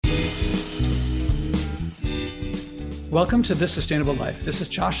Welcome to This Sustainable Life. This is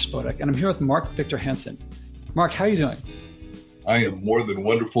Josh Spodek, and I'm here with Mark Victor Hansen. Mark, how are you doing? I am more than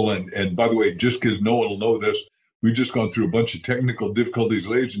wonderful. And by the way, just because no one will know this, we've just gone through a bunch of technical difficulties.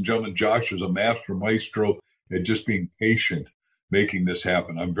 Ladies and gentlemen, Josh is a maestro at just being patient, making this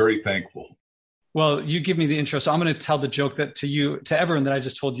happen. I'm very thankful. Well, you give me the intro, so I'm going to tell the joke that to everyone that I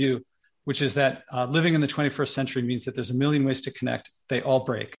just told you, which is that living in the 21st century means that there's a million ways to connect. They all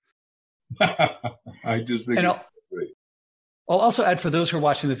break. I just think it's great. I'll also add for those who are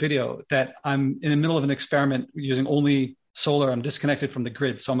watching the video that I'm in the middle of an experiment using only solar. I'm disconnected from the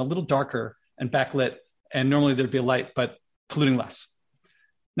grid, so I'm a little darker and backlit, and normally there'd be a light, but polluting less.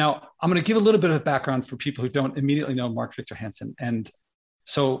 Now, I'm going to give a little bit of background for people who don't immediately know Mark Victor Hansen. And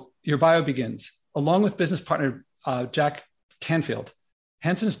so your bio begins. Along with business partner Jack Canfield,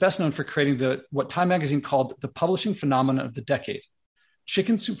 Hansen is best known for creating what Time Magazine called the publishing phenomenon of the decade.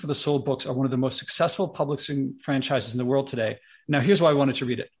 Chicken Soup for the Soul books are one of the most successful publishing franchises in the world today. Now, here's why I wanted to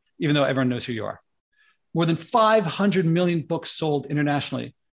read it, even though everyone knows who you are. More than 500 million books sold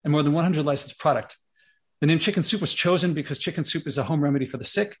internationally and more than 100 licensed product. The name Chicken Soup was chosen because chicken soup is a home remedy for the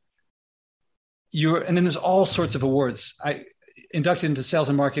sick. And then there's all sorts of awards. I inducted into Sales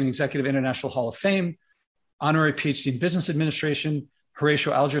and Marketing Executive International Hall of Fame, honorary PhD in Business Administration,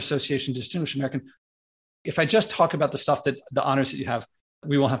 Horatio Alger Association Distinguished American. If I just talk about the stuff that the honors that you have,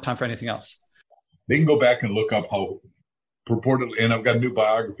 we won't have time for anything else. They can go back and look up how purportedly, and I've got a new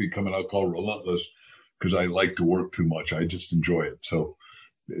biography coming out called Relentless because I like to work too much. I just enjoy it. So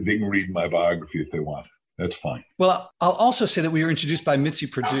they can read my biography if they want. That's fine. Well, I'll also say that we were introduced by Mitzi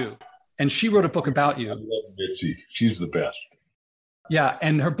Perdue, and she wrote a book about you. I love Mitzi. She's the best. Yeah,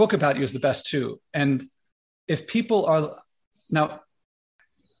 and her book about you is the best too. And if people are now,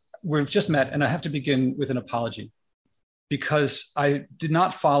 we've just met, and I have to begin with an apology because I did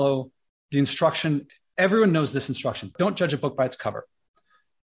not follow the instruction. Everyone knows this instruction. Don't judge a book by its cover.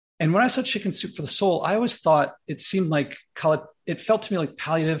 And when I saw Chicken Soup for the Soul, I always thought it seemed like, it felt to me like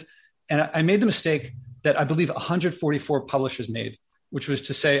palliative. And I made the mistake that I believe 144 publishers made, which was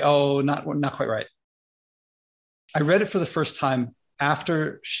to say, oh, not quite right. I read it for the first time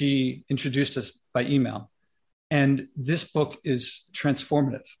after she introduced us by email. And this book is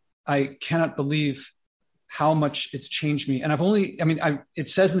transformative. I cannot believe how much it's changed me. And it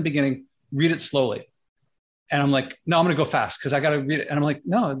says in the beginning, read it slowly. And I'm like, no, I'm going to go fast because I got to read it. And I'm like,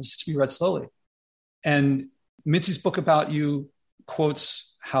 no, this is to be read slowly. And Mitzi's book about you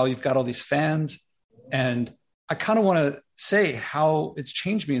quotes how you've got all these fans. And I kind of want to say how it's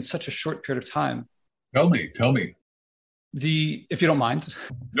changed me in such a short period of time. Tell me. If you don't mind.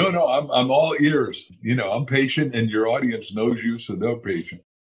 No, I'm all ears. I'm patient and your audience knows you, so they're patient.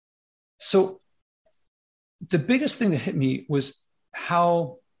 So the biggest thing that hit me was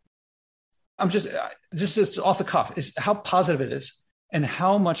how just off the cuff, is how positive it is and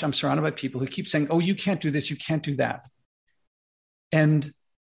how much I'm surrounded by people who keep saying, oh, you can't do this, you can't do that. And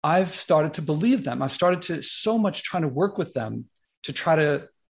I've started to believe them. I've started to so much trying to work with them to try to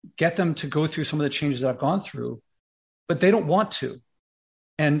get them to go through some of the changes that I've gone through, but they don't want to.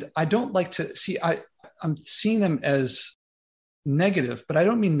 And I don't like to see, I'm seeing them as negative, but I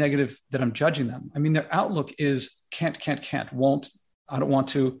don't mean negative that I'm judging them. I mean, their outlook is can't, won't, I don't want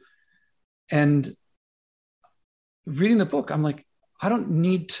to. And reading the book, I'm like, I don't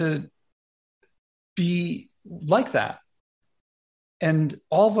need to be like that. And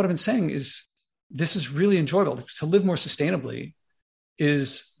all of what I've been saying is this is really enjoyable. To live more sustainably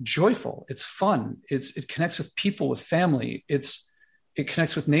is joyful. It's fun. It connects with people, with family. It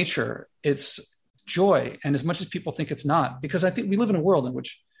connects with nature. It's joy. And as much as people think it's not, because I think we live in a world in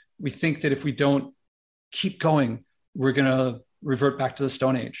which we think that if we don't keep going, we're going to revert back to the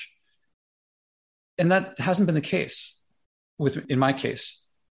Stone Age. And that hasn't been the case in my case.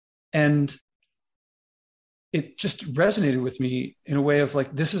 And it just resonated with me in a way of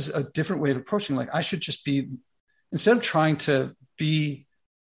like, this is a different way of approaching. Like I should just be, instead of trying to be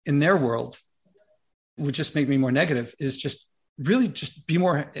in their world, would just make me more negative, is just really just be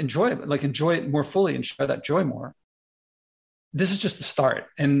more enjoyable, like enjoy it more fully and share that joy more. This is just the start.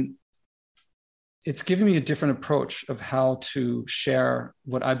 And it's giving me a different approach of how to share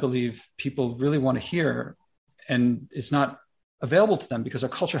what I believe people really want to hear. And it's not available to them because our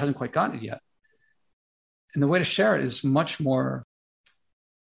culture hasn't quite gotten it yet. And the way to share it is much more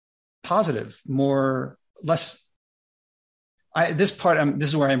positive, less. This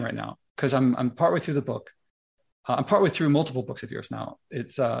is where I am right now because I'm partway through the book. I'm partway through multiple books of yours now.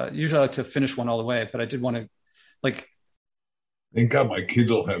 It's usually I like to finish one all the way, but I did want to Thank God my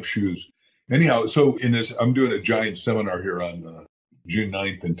kids will have shoes. Anyhow, so I'm doing a giant seminar here on June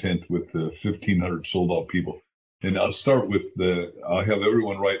 9th and 10th with 1,500 sold out people. And I'll start with I'll have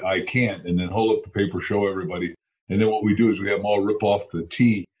everyone write I can't, and then hold up the paper, show everybody. And then what we do is we have them all rip off the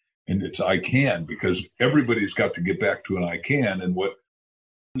T, and it's I can, because everybody's got to get back to an I can. And what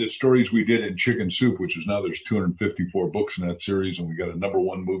the stories we did in Chicken Soup, which is now there's 254 books in that series, and we got a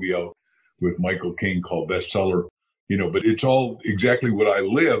 #1 movie out with Michael Caine called Bestseller. But it's all exactly what I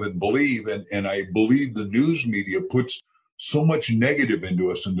live and believe. And I believe the news media puts so much negative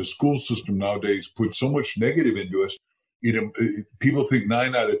into us, and the school system nowadays puts so much negative into us. People think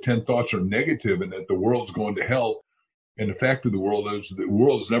 9 out of 10 thoughts are negative and that the world's going to hell. And the fact of the world is the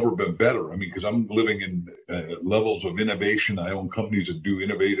world's never been better. I mean, because I'm living in levels of innovation. I own companies that do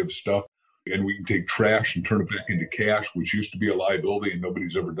innovative stuff, and we can take trash and turn it back into cash, which used to be a liability, and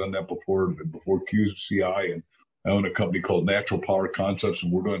nobody's ever done that before QCI. And I own a company called Natural Power Concepts,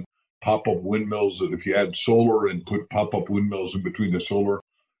 and we're doing pop-up windmills that if you add solar and put pop-up windmills in between the solar,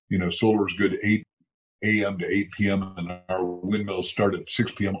 solar is good 8 a.m. to 8 p.m. and our windmills start at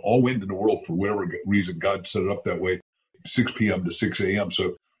 6 p.m. All wind in the world, for whatever reason God set it up that way, 6 p.m. to 6 a.m.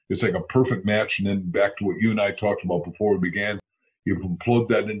 So it's like a perfect match. And then back to what you and I talked about before we began, you can plug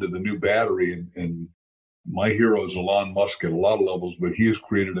that into the new battery. And my hero is Elon Musk at a lot of levels, but he has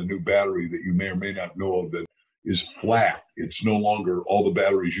created a new battery that you may or may not know of that is flat. It's no longer all the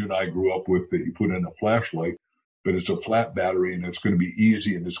batteries you and I grew up with that you put in a flashlight, but it's a flat battery, and it's going to be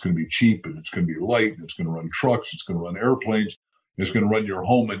easy, and it's going to be cheap, and it's going to be light, and it's going to run trucks, it's going to run airplanes, it's going to run your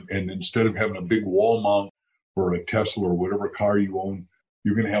home. And instead of having a big wall mount for a Tesla or whatever car you own,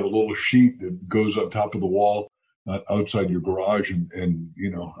 you're going to have a little sheet that goes on top of the wall outside your garage. And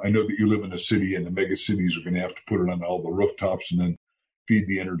I know that you live in a city, and the mega cities are going to have to put it on all the rooftops and then feed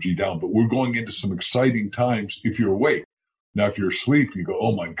the energy down. But we're going into some exciting times if you're awake. Now, if you're asleep, you go,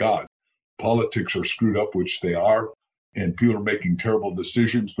 oh my God, politics are screwed up, which they are, and people are making terrible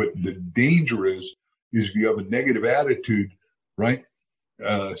decisions. But the danger is if you have a negative attitude, right?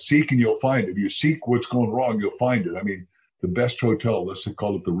 Seek and you'll find it. If you seek what's going wrong, you'll find it. I mean, the best hotel, let's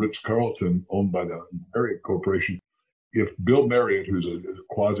call it the Ritz-Carlton, owned by the Marriott Corporation. If Bill Marriott, who's a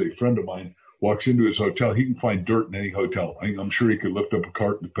quasi friend of mine, walks into his hotel, he can find dirt in any hotel. I'm sure he could lift up a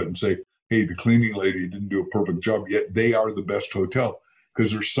cart and say, hey, the cleaning lady didn't do a perfect job, yet they are the best hotel,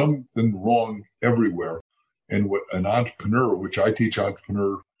 because there's something wrong everywhere. And what an entrepreneur, which I teach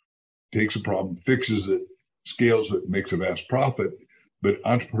entrepreneur, takes a problem, fixes it, scales it, makes a vast profit. But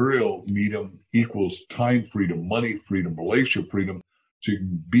entrepreneurial medium equals time freedom, money freedom, relationship freedom. So you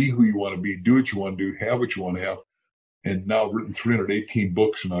can be who you want to be, do what you want to do, have what you want to have. And now I've written 318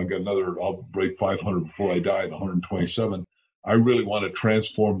 books, and I've got I'll break 500 before I die at 127. I really want to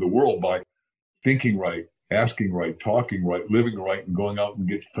transform the world by thinking right, asking right, talking right, living right, and going out and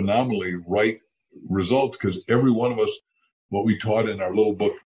get phenomenally right results. Because every one of us, what we taught in our little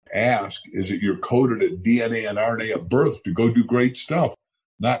book, Ask, is that you're coded at DNA and RNA at birth to go do great stuff.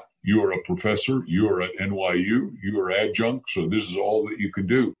 Not you are a professor, you are at NYU, you are adjunct, so this is all that you can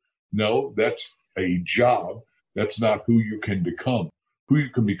do. No, that's a job. That's not who you can become. Who you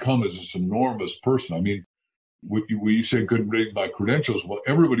can become is this enormous person. I mean, when you say couldn't read my credentials, well,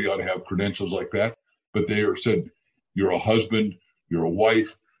 everybody ought to have credentials like that, but they are said, you're a husband, you're a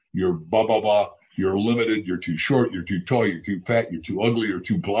wife, you're blah, blah, blah, you're limited, you're too short, you're too tall, you're too fat, you're too ugly, you're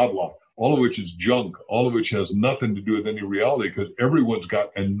too blah, blah, all of which is junk, all of which has nothing to do with any reality, because everyone's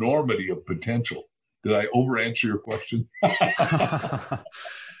got enormity of potential. Did I over-answer your question?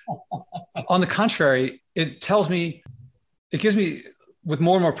 On the contrary, it gives me, with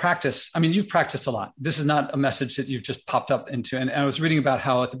more and more practice. I mean, you've practiced a lot. This is not a message that you've just popped up into. And I was reading about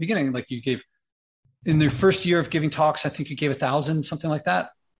how at the beginning, like you gave, in the first year of giving talks, I think you gave 1,000, something like that.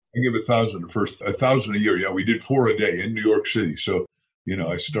 I give 1,000 1,000 a year. Yeah, we did 4 a day in New York City. So,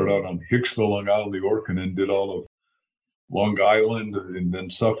 I started out on Hicksville, Long Island, New York, and then did all of Long Island, and then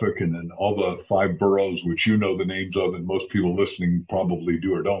Suffolk, and then all the 5 boroughs, which you know the names of, and most people listening probably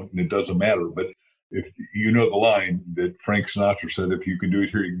do or don't, and it doesn't matter. But if you know the line that Frank Sinatra said, if you can do it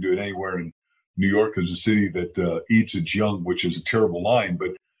here, you can do it anywhere. And New York is a city that eats its young, which is a terrible line,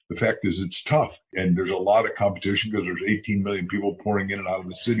 but the fact is it's tough. And there's a lot of competition because there's 18 million people pouring in and out of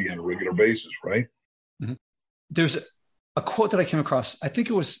the city on a regular basis, right? Mm-hmm. There's a quote that I came across. I think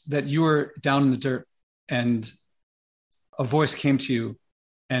it was that you were down in the dirt and a voice came to you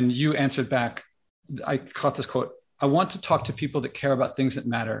and you answered back. I caught this quote: I want to talk to people that care about things that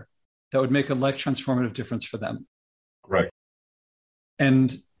matter, that would make a life transformative difference for them. Right.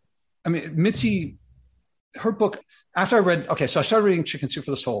 And I mean, Mitzi, her book, after I started reading Chicken Soup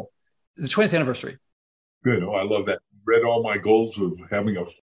for the Soul, the 20th anniversary. Good. Oh, I love that. Read all my goals of having a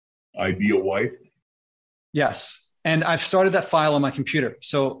ideal wife. Yes. And I've started that file on my computer.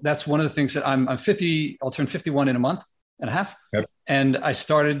 So that's one of the things that I'm 50, I'll turn 51 in a month and a half. Yep. And I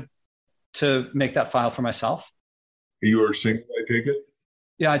started to make that file for myself. You are single, I take it?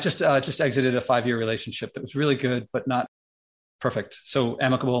 Yeah, I just exited a 5-year relationship that was really good, but not perfect. So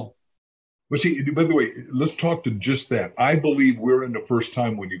amicable. Well, see, by the way, let's talk to just that. I believe we're in the first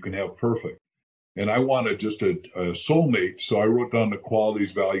time when you can have perfect. And I wanted just a soulmate. So I wrote down the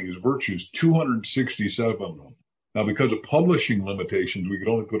qualities, values, virtues, 267 of them. Now, because of publishing limitations, we could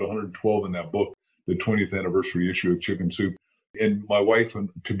only put 112 in that book, the 20th anniversary issue of Chicken Soup. And my wife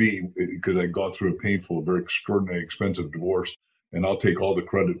to be, because I'd gone through a painful, very extraordinary, expensive divorce, and I'll take all the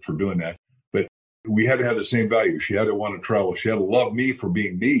credit for doing that. But we had to have the same values. She had to want to travel. She had to love me for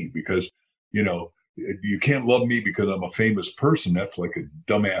being me, because, you know, you can't love me because I'm a famous person. That's like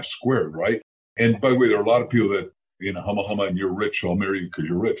a dumbass squared, right? And by the way, there are a lot of people that, you know, humma, and you're rich, so I'll marry you because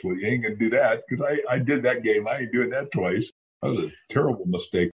you're rich. Well, you ain't going to do that, because I did that game. I ain't doing that twice. That was a terrible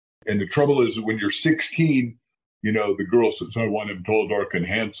mistake. And the trouble is, when you're 16, you know, the girl says, I want him tall, dark, and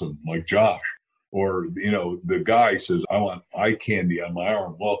handsome, like Josh. Or, you know, the guy says, I want eye candy on my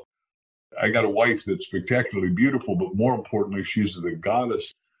arm. Well, I got a wife that's spectacularly beautiful, but more importantly, she's the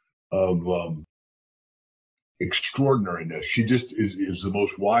goddess of extraordinariness. She just is the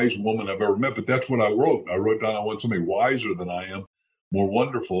most wise woman I've ever met. But that's what I wrote. I wrote down, I want somebody wiser than I am, more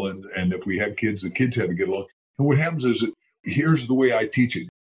wonderful. And if we had kids, the kids had to get along. And what happens is that here's the way I teach it.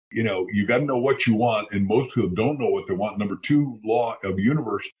 You know, you got to know what you want, and most people don't know what they want. Number 2 law of the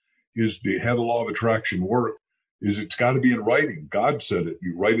universe is to have the law of attraction work, is it's got to be in writing. God said it.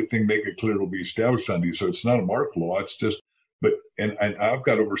 You write a thing, make it clear, it'll be established on you. So it's not a Mark law. It's just, and I've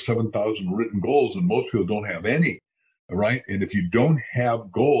got over 7,000 written goals, and most people don't have any. All right. And if you don't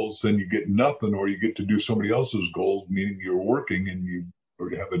have goals, then you get nothing, or you get to do somebody else's goals, meaning you're working and you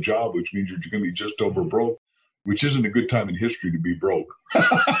have a job, which means you're going to be just over broke, which isn't a good time in history to be broke.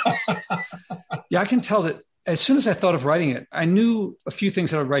 Yeah, I can tell that as soon as I thought of writing it, I knew a few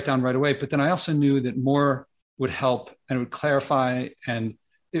things that I would write down right away, but then I also knew that more would help, and it would clarify, and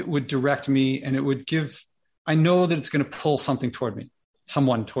it would direct me, and it would give, I know that it's going to pull someone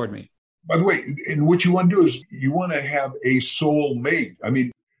toward me. By the way, and what you want to do is you want to have a soul mate. I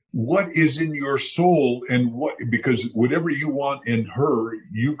mean, what is in your soul, and because whatever you want in her,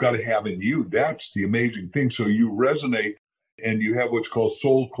 you've got to have in you. That's the amazing thing. So you resonate, and you have what's called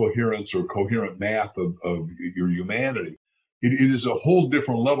soul coherence, or coherent math of your humanity. It is a whole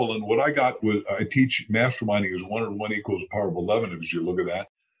different level. And what I got was, I teach masterminding is 1 and 1 equals the power of 11, as you look at that.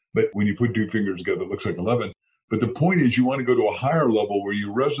 But when you put 2 fingers together, it looks like 11. But the point is, you want to go to a higher level where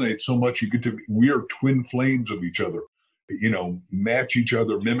you resonate so much, we are twin flames of each other. You know, match each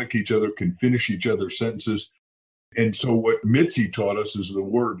other, mimic each other, can finish each other's sentences. And so what Mitzi taught us is the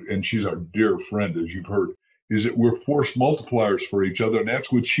word, and she's our dear friend, as you've heard, is that we're force multipliers for each other. And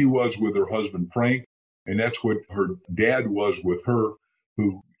that's what she was with her husband, Frank. And that's what her dad was with her,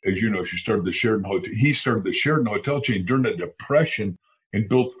 who, as you know, he started the Sheraton hotel chain during the Depression and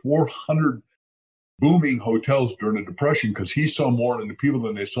built 400 booming hotels during the Depression, because he saw more in the people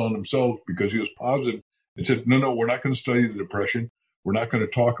than they saw in themselves, because he was positive and said, no, we're not going to study the Depression. We're not going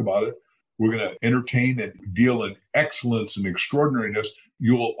to talk about it. We're going to entertain and deal in excellence and extraordinariness.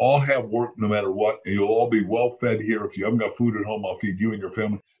 You will all have work no matter what, and you'll all be well fed here. If you haven't got food at home, I'll feed you and your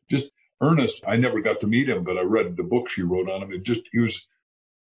family. Just Ernest, I never got to meet him, but I read the book she wrote on him.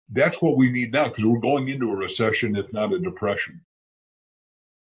 That's what we need now, because we're going into a recession, if not a depression.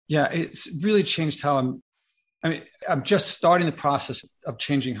 Yeah, it's really changed how I'm just starting the process of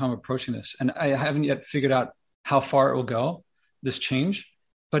changing how I'm approaching this. And I haven't yet figured out how far it will go, this change.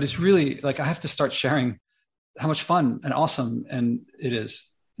 But it's really like, I have to start sharing how much fun and awesome and it is,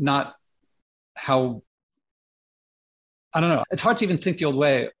 not how, I don't know. It's hard to even think the old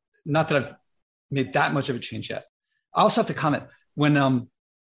way. Not that I've made that much of a change yet. I also have to comment, when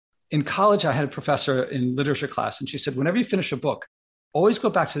in college, I had a professor in literature class, and she said, whenever you finish a book, always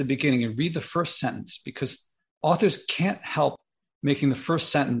go back to the beginning and read the first sentence, because authors can't help making the first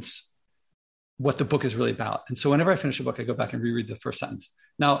sentence what the book is really about. And so whenever I finish a book, I go back and reread the first sentence.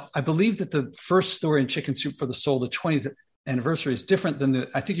 Now, I believe that the first story in Chicken Soup for the Soul, the 20th anniversary, is different than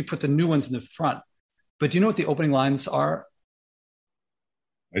I think you put the new ones in the front. But do you know what the opening lines are?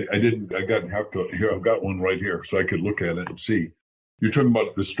 I didn't. I've got one right here, so I could look at it and see. You're talking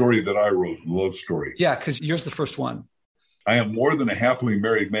about the story that I wrote, the love story. Yeah, because yours the first one. I am more than a happily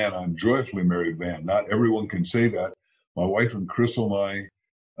married man. I'm a joyfully married man. Not everyone can say that. My wife and Crystal and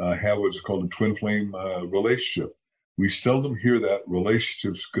I have what's called a twin flame relationship. We seldom hear that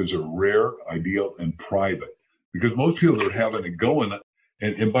relationships, because they're rare, ideal, and private. Because most people are having it going.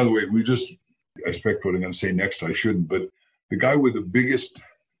 And by the way, we just I expect what I'm going to say next. I shouldn't, but the guy with the biggest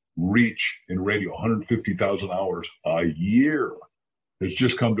reach in radio, 150,000 hours a year, has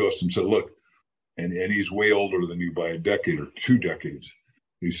just come to us and said, look, and he's way older than you by a decade or 2 decades.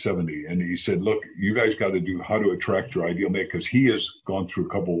 He's 70. And he said, look, you guys got to do how to attract your ideal mate, because he has gone through a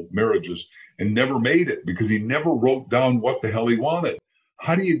couple marriages and never made it because he never wrote down what the hell he wanted.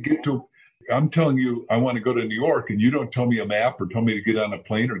 How do you get to, I'm telling you, I want to go to New York, and you don't tell me a map or tell me to get on a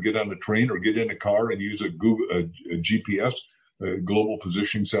plane or get on a train or get in a car and use a GPS, a global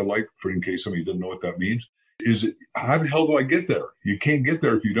positioning satellite, for in case somebody doesn't know what that means. Is it, how the hell do I get there? You can't get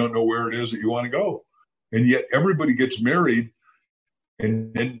there if you don't know where it is that you want to go. And yet everybody gets married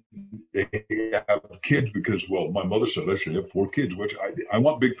and then they have kids because, well, my mother said I should have 4 kids, which I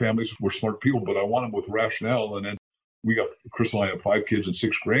want big families. We're smart people, but I want them with rationale. And then we got, Chris and I have 5 kids and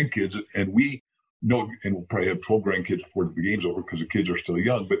 6 grandkids, and we know, and we'll probably have 12 grandkids before the game's over because the kids are still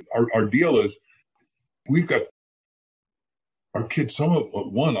young. But our deal is we've got our kids, some of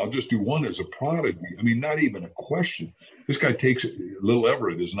one, I'll just do one as a prodigy. I mean, not even a question. This guy takes, little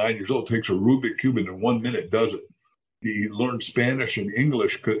Everett is 9 years old, takes a Rubik Cube and in 1 minute does it. He learned Spanish and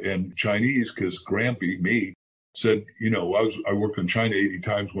English and Chinese because Grampy, me, said, you know, I worked in China 80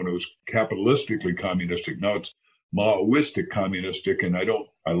 times when it was capitalistically communistic. Now it's Maoistic communistic, and I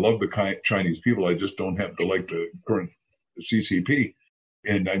love the Chinese people. I just don't happen to like the current CCP.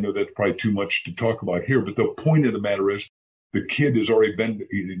 And I know that's probably too much to talk about here, but the point of the matter is the kid has already been,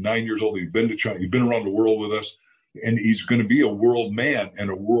 he's 9 years old. He's been to China. He's been around the world with us. And he's going to be a world man and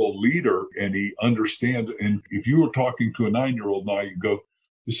a world leader, and he understands. And if you were talking to a 9-year-old now, you go,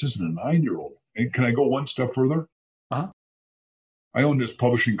 this isn't a 9-year-old. And can I go one step further? Uh-huh. I own this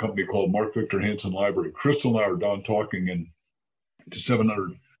publishing company called Mark Victor Hansen Library. Crystal and I are down talking to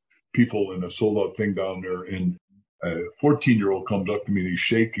 700 people in a sold-out thing down there. And a 14-year-old comes up to me and he's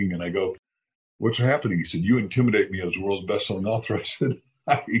shaking, and I go, what's happening? He said, you intimidate me as the world's best-selling author. I said,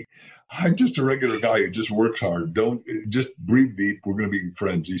 I'm just a regular guy who just works hard. Don't just breathe deep. We're going to be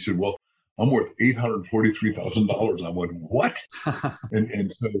friends. He said, well, I'm worth $843,000. I went, what?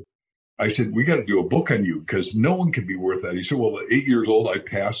 and so I said, we got to do a book on you because no one can be worth that. He said, well, at 8 years old, I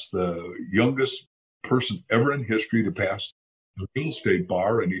passed the youngest person ever in history to pass the real estate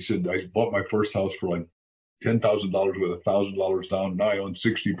bar. And he said, I bought my first house for like $10,000 with $1,000 down. Now I own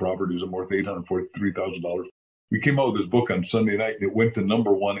 60 properties. I'm worth $843,000. We came out with this book on Sunday night, and it went to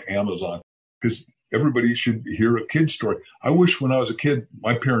 #1 Amazon because everybody should hear a kid's story. I wish when I was a kid,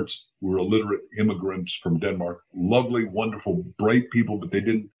 my parents were illiterate immigrants from Denmark, lovely, wonderful, bright people, but they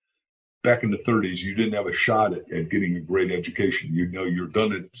didn't, back in the 30s, you didn't have a shot at getting a great education. You know, you're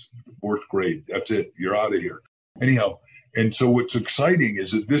done at 4th grade. That's it. You're out of here. Anyhow, and so what's exciting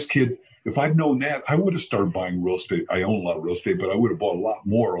is that this kid, if I'd known that, I would have started buying real estate. I own a lot of real estate, but I would have bought a lot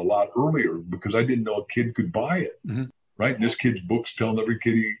more, a lot earlier because I didn't know a kid could buy it, right? And this kid's book's telling every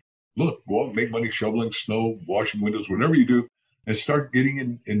kid, look, go out and make money shoveling snow, washing windows, whatever you do, and start getting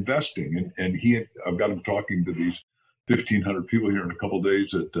in investing. And I've got him talking to these 1,500 people here in a couple of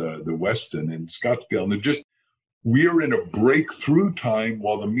days at the Westin in Scottsdale. And we're in a breakthrough time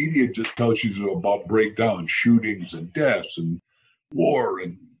while the media just tells you about breakdown, shootings and deaths and war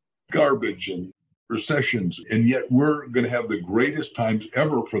and garbage and recessions, and yet we're going to have the greatest times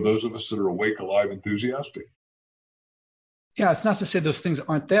ever for those of us that are awake, alive, enthusiastic. Yeah, it's not to say those things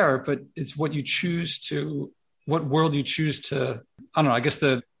aren't there, but it's what you choose to, what world you choose to, I don't know, I guess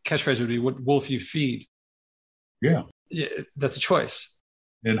the catchphrase would be what wolf you feed. Yeah. That's a choice.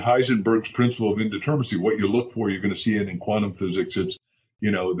 And Heisenberg's principle of indeterminacy, what you look for, you're going to see it in quantum physics. It's,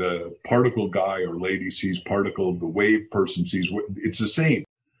 you know, the particle guy or lady sees particle, the wave person sees, it's the same.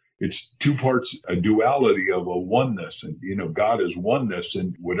 It's 2 parts, a duality of a oneness. And, you know, God is oneness,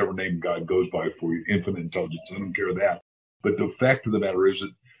 and whatever name God goes by for you, infinite intelligence, I don't care that. But the fact of the matter is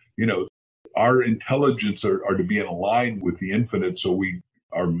that, you know, our intelligence are to be in line with the infinite so we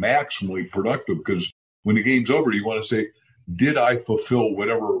are maximally productive. Because when the game's over, you want to say, did I fulfill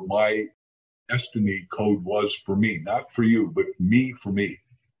whatever my destiny code was for me? Not for you, but me for me.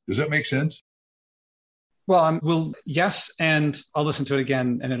 Does that make sense? Well, yes, and I'll listen to it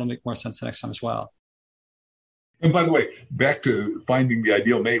again, and it'll make more sense the next time as well. And by the way, back to finding the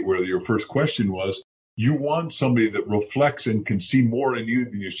ideal mate, where your first question was, you want somebody that reflects and can see more in you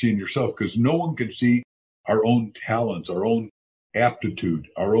than you see in yourself, because no one can see our own talents, our own aptitude,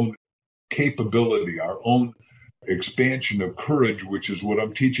 our own capability, our own expansion of courage, which is what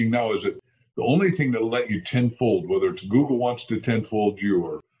I'm teaching now, is that the only thing that'll let you tenfold, whether it's Google wants to tenfold you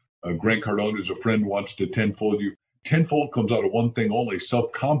or Grant Cardone, who's a friend, wants to tenfold you. Tenfold comes out of one thing only,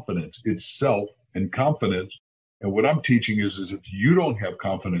 self-confidence. It's self and confidence And what I'm teaching is if you don't have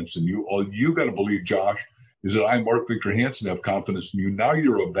confidence in you, all you got to believe, Josh, is that I, Mark Victor Hansen, have confidence in you. Now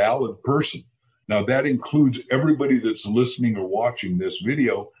you're a valid person. Now that includes everybody that's listening or watching this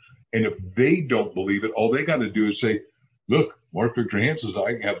video. And if they don't believe it, all they got to do is say, look, Mark Victor Hansen,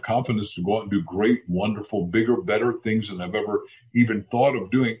 I have confidence to go out and do great, wonderful, bigger, better things than I've ever even thought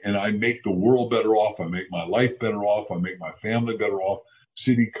of doing. And I make the world better off. I make my life better off. I make my family better off,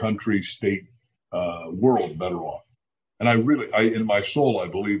 city, country, state, world better off. And in my soul, I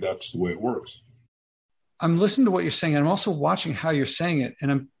believe that's the way it works. I'm listening to what you're saying. And I'm also watching how you're saying it.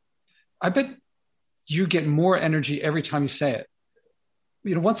 And I bet you get more energy every time you say it.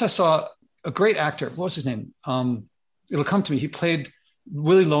 Once I saw a great actor, what was his name? It'll come to me. He played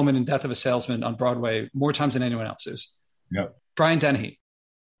Willie Loman in Death of a Salesman on Broadway more times than anyone else. Yeah. Brian Dennehy.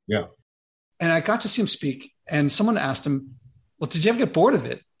 Yeah. And I got to see him speak, and someone asked him, well, did you ever get bored of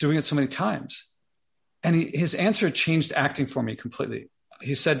it, doing it so many times? And his answer changed acting for me completely.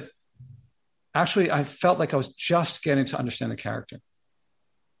 He said, actually, I felt like I was just getting to understand the character.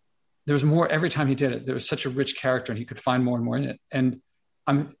 There was more every time he did it. There was such a rich character, and he could find more and more in it. And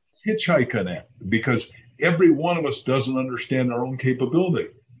I'm hitchhike on that, because every one of us doesn't understand our own capability,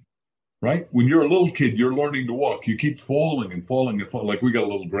 right? When you're a little kid, you're learning to walk. You keep falling and falling and falling. Like we got a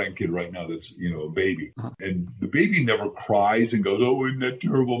little grandkid right now that's, a baby. Uh-huh. And the baby never cries and goes, oh, isn't that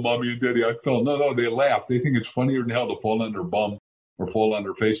terrible, Mommy and Daddy, I fell. No, they laugh. They think it's funnier than hell to fall on their bum or fall on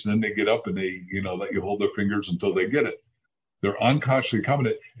their face. And then they get up and they, let you hold their fingers until they get it. They're unconsciously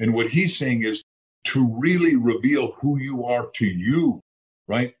competent. And what he's saying is to really reveal who you are to you,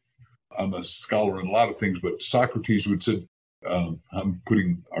 right? I'm a scholar in a lot of things, but Socrates would say, I'm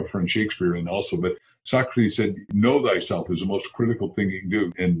putting our friend Shakespeare in also, but Socrates said, know thyself is the most critical thing you can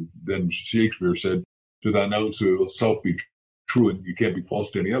do. And then Shakespeare said, do thou know thyself be true, and you can't be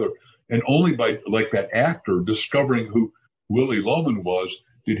false to any other. And only by, like that actor, discovering who Willie Loman was,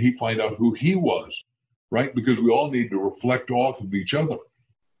 did he find out who he was, right? Because we all need to reflect off of each other.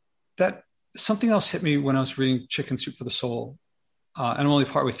 That something else hit me when I was reading Chicken Soup for the Soul, and I'm only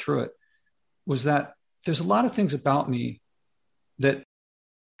partway through it, was that there's a lot of things about me that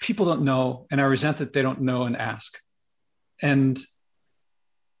people don't know, and I resent that they don't know and ask. And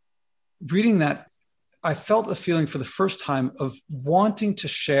reading that, I felt a feeling for the first time of wanting to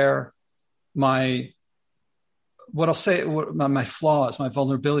share my flaws, my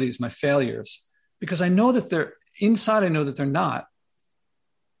vulnerabilities, my failures, because I know that they're inside. I know that they're not,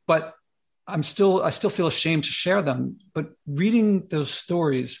 but I still feel ashamed to share them. But reading those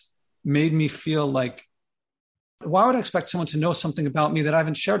stories made me feel like, why would I expect someone to know something about me that I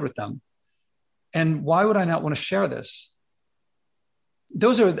haven't shared with them? And why would I not want to share this?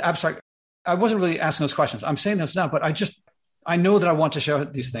 Those are abstract. I wasn't really asking those questions. I'm saying those now, but I know that I want to share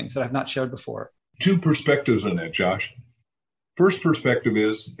these things that I've not shared before. Two perspectives on that, Josh. First perspective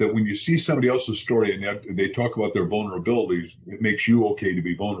is that when you see somebody else's story and they talk about their vulnerabilities, it makes you okay to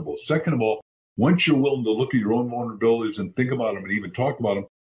be vulnerable. Second of all, once you're willing to look at your own vulnerabilities and think about them and even talk about them,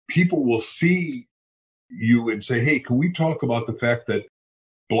 people will see you and say, hey, can we talk about the fact that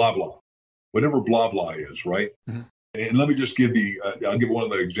blah, blah, whatever blah, blah is, right? Mm-hmm. And let me just give I'll give one of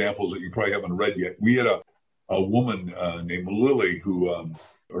the examples that you probably haven't read yet. We had a woman named Lily who,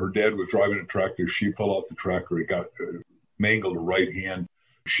 her dad was driving a tractor. She fell off the tractor. It got mangled her right hand.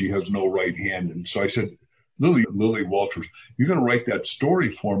 She has no right hand. And so I said, Lily Walters, you're going to write that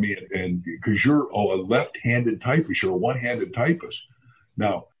story for me. And because you're a left-handed typist, you're a one-handed typist.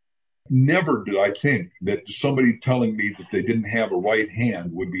 Now, never did I think that somebody telling me that they didn't have a right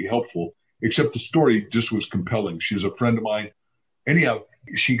hand would be helpful, except the story just was compelling. She's a friend of mine. Anyhow,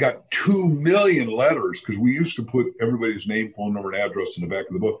 she got 2 million letters because we used to put everybody's name, phone number, and address in the back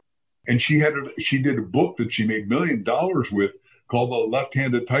of the book. And she did a book that she made $1 million with called The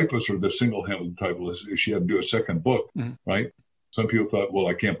Left-Handed Typist or The Single-Handed Typist. She had to do a second book, right? Some people thought, well,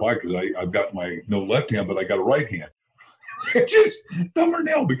 I can't buy it because I've got no left hand, but I got a right hand. It's just thumb or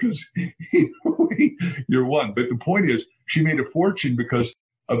nail because you're one. But the point is, she made a fortune because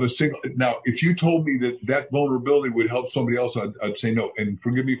of a single. Now, if you told me that vulnerability would help somebody else, I'd say no. And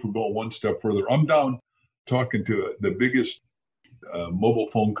forgive me for going one step further. I'm down talking to the biggest mobile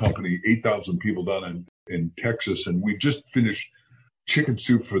phone company, 8,000 people down in Texas, and we just finished Chicken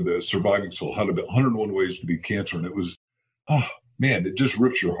Soup for the Surviving Soul, how to be 101 ways to beat cancer. And it was, man, it just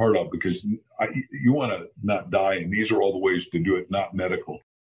rips your heart out because you want to not die. And these are all the ways to do it, not medical.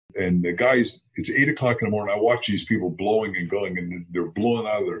 And the guys, it's 8:00 in the morning. I watch these people blowing and going, and they're blowing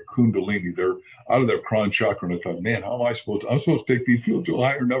out of their kundalini. They're out of their crown chakra. And I thought, man, how am I'm supposed to take these people to a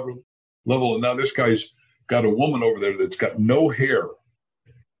higher level. And now this guy's got a woman over there that's got no hair.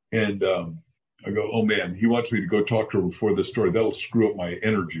 And I go, oh man, he wants me to go talk to her before this story. That'll screw up my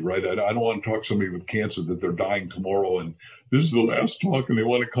energy, right? I don't want to talk to somebody with cancer that they're dying tomorrow, and this is the last talk, and they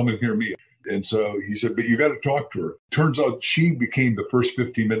want to come and hear me. And so he said, but you got to talk to her. Turns out she became the first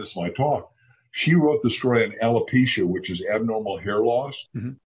 15 minutes of my talk. She wrote the story on alopecia, which is abnormal hair loss.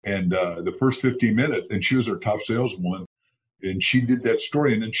 Mm-hmm. And the first 15 minutes, and she was our top saleswoman, and she did that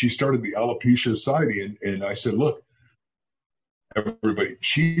story. And then she started the Alopecia Society. And I said, look, everybody,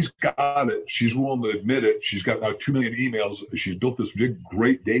 she's got it. She's willing to admit it. She's got now 2 million emails. She's built this big,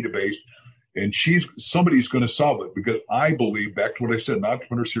 great database. And somebody's going to solve it, because I believe, back to what I said, an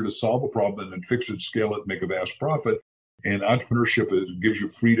entrepreneur's here to solve a problem and then fix it, scale it, make a vast profit. And entrepreneurship gives you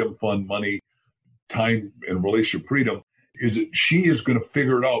freedom, fun, money, time, and relationship freedom. She is going to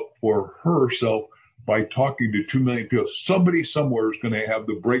figure it out for herself by talking to 2 million people. Somebody somewhere is going to have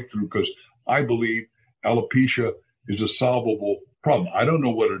the breakthrough, because I believe alopecia is a solvable problem. I don't know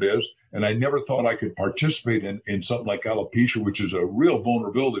what it is, and I never thought I could participate in something like alopecia, which is a real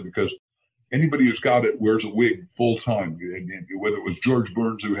vulnerability, because anybody who's got it wears a wig full time. Whether it was George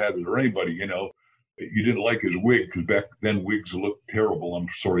Burns who had it or anybody, you didn't like his wig, because back then wigs looked terrible. I'm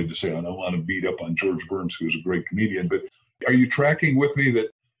sorry to say. I don't want to beat up on George Burns, who was a great comedian, but are you tracking with me that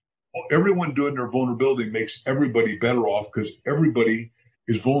everyone doing their vulnerability makes everybody better off, because everybody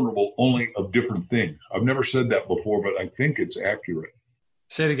is vulnerable, only of different things? I've never said that before, but I think it's accurate.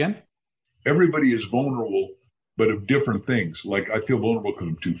 Say it again. Everybody is vulnerable, but of different things. Like, I feel vulnerable because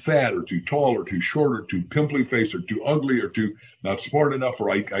I'm too fat or too tall or too short or too pimply faced or too ugly or too not smart enough, or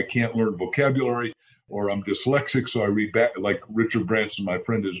I can't learn vocabulary, or I'm dyslexic, so I read back, like Richard Branson, my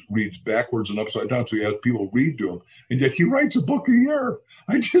friend, reads backwards and upside down, so he has people read to him. And yet he writes a book a year.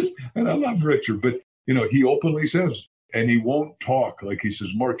 And I love Richard, but, he openly says, and he won't talk. Like, he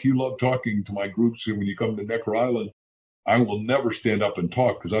says, Mark, you love talking to my groups, and when you come to Necker Island, I will never stand up and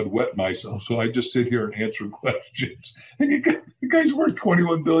talk, because I'd wet myself. So I just sit here and answer questions. And the guy's worth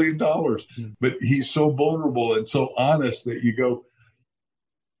 $21 billion. But he's so vulnerable and so honest that you go,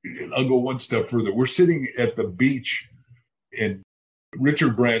 I'll go one step further. We're sitting at the beach, and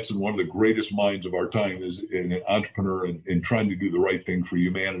Richard Branson, one of the greatest minds of our time, is an entrepreneur and trying to do the right thing for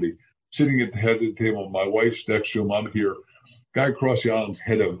humanity. Sitting at the head of the table, my wife's next to him, I'm here. Guy across the island's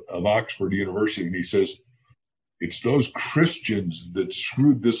head of Oxford University, and he says, it's those Christians that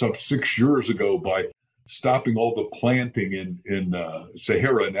screwed this up 6 years ago by stopping all the planting in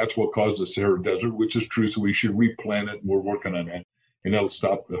Sahara, and that's what caused the Sahara Desert, which is true, so we should replant it, and we're working on that. And that'll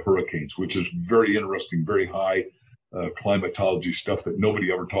stop the hurricanes, which is very interesting, very high climatology stuff that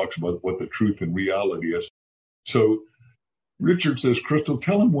nobody ever talks about, what the truth and reality is. So Richard says, Crystal,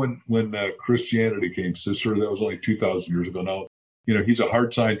 tell him when Christianity came. Says, sir, that was only 2,000 years ago now. He's a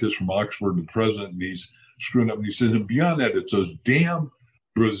hard scientist from Oxford, the president, and he's screwing up. And he says, and beyond that, it's those damn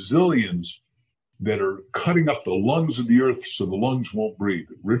Brazilians that are cutting up the lungs of the earth so the lungs won't breathe.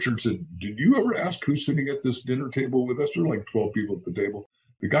 Richard said, did you ever ask who's sitting at this dinner table with us? There are like 12 people at the table.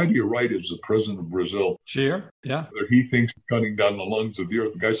 The guy to your right is the president of Brazil. Sure, yeah. He thinks cutting down the lungs of the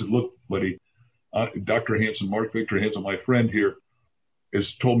earth. The guy said, look, buddy, Dr. Hansen, Mark Victor Hansen, my friend here,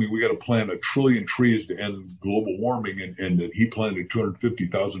 has told me we got to plant 1 trillion trees to end global warming, and that he planted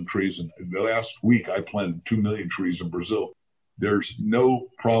 250,000 trees. And the last week, I planted 2 million trees in Brazil. There's no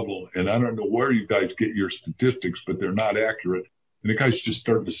problem. And I don't know where you guys get your statistics, but they're not accurate. And the guy's just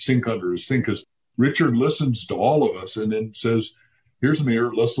starting to sink under his thing, because Richard listens to all of us and then says, here's a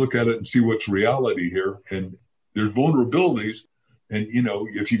mirror. Let's look at it and see what's reality here. And there's vulnerabilities. And,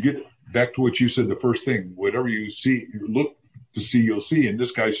 if you get back to what you said, the first thing, whatever you see, you look to see, you'll see. And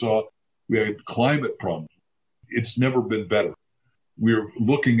this guy saw we had climate problems. It's never been better. We're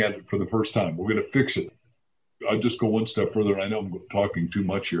looking at it for the first time. We're going to fix it. I'll just go one step further. I know I'm talking too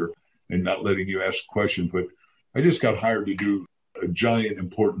much here and not letting you ask questions, but I just got hired to do a giant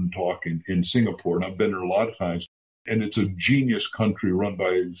important talk in Singapore, and I've been there a lot of times. And it's a genius country run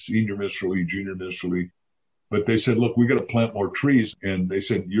by Senior Minister Lee, Junior Minister Lee. But they said, look, we got to plant more trees. And they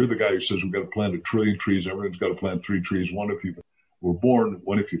said, you're the guy who says we've got to plant 1 trillion trees. Everyone's got to plant 3 trees. 1 if you were born,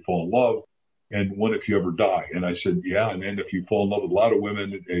 1 if you fall in love, and 1 if you ever die. And I said, yeah. And then if you fall in love with a lot of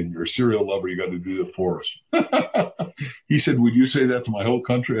women and you're a serial lover, you got to do the forest. He said, would you say that to my whole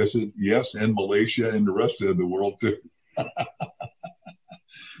country? I said, yes, and Malaysia and the rest of the world too.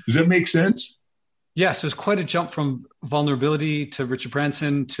 Does that make sense? Yes, there's quite a jump from vulnerability to Richard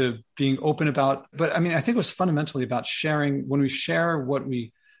Branson to being open about. But I mean, I think it was fundamentally about sharing. When we share our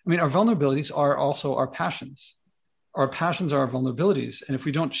vulnerabilities are also our passions. Our passions are our vulnerabilities. And if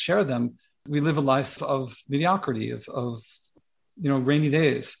we don't share them, we live a life of mediocrity, of rainy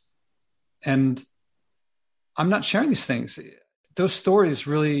days. And I'm not sharing these things. those stories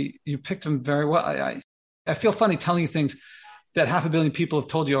really, you picked them very well. I feel funny telling you things that 500 million people have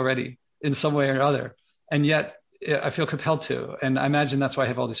told you already in some way or other. And yet I feel compelled to. And I imagine that's why I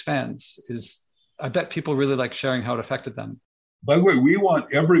have all these fans, is I bet people really like sharing how it affected them. By the way, we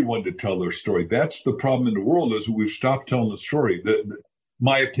want everyone to tell their story. That's the problem in the world, is we've stopped telling the story.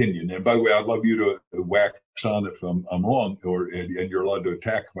 My opinion, and by the way, I'd love you to wax on if I'm wrong, and you're allowed to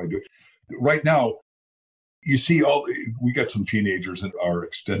attack if I do. Right now, you see we got some teenagers in our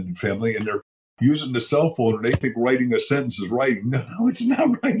extended family, and they're using the cell phone, and they think writing a sentence is writing. No, it's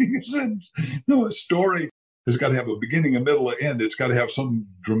not writing a sentence. No, a story has got to have a beginning, a middle, an end. It's got to have something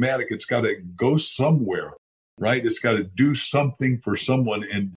dramatic. It's got to go somewhere, right? It's got to do something for someone.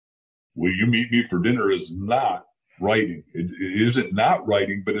 And will you meet me for dinner is not writing. It isn't not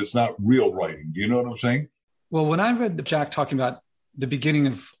writing, but it's not real writing. Do you know what I'm saying? Well, when I read Jack talking about the beginning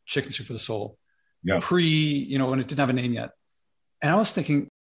of Chicken Soup for the Soul, when it didn't have a name yet, and I was thinking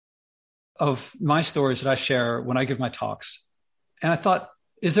of my stories that I share when I give my talks. And I thought,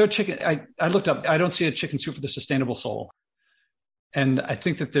 is there a chicken? I looked up, I don't see a chicken soup for the sustainable soul. And I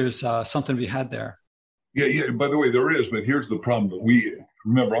think that there's something to be had there. Yeah. By the way, there is, but here's the problem.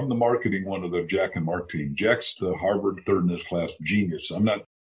 Remember, I'm the marketing one of the Jack and Mark team. Jack's the Harvard third in his class genius.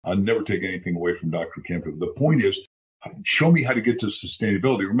 I'll never take anything away from Dr. Campbell. The point is, show me how to get to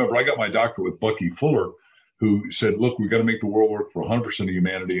sustainability. Remember, I got my doctorate with Bucky Fuller, who said, look, we got to make the world work for 100% of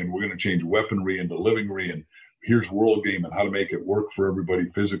humanity, and we're going to change weaponry into livingry, and here's world game and how to make it work for everybody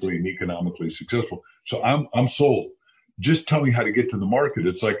physically and economically successful. So I'm sold. Just tell me how to get to the market.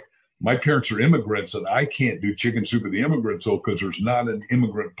 It's like my parents are immigrants, and I can't do chicken soup of the immigrants because there's not an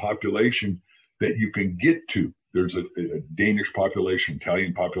immigrant population that you can get to. There's a Danish population,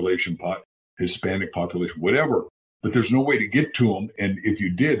 Italian population, Hispanic population, whatever, but there's no way to get to them. And if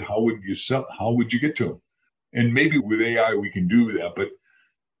you did, how would you get to them? And maybe with AI, we can do that. But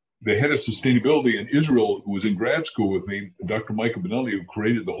the head of sustainability in Israel, who was in grad school with me, Dr. Michael Benelli, who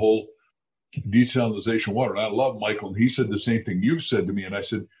created the whole desalination of water. And I love Michael. And he said the same thing you've said to me. And I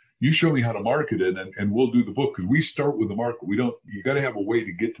said, you show me how to market it and we'll do the book. Because we start with the market. You got to have a way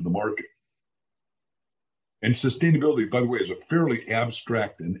to get to the market. And sustainability, by the way, is a fairly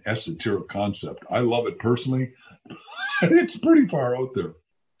abstract and esoteric concept. I love it personally. It's pretty far out there.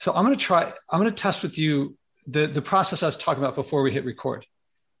 So I'm going to test with you the process I was talking about before we hit record.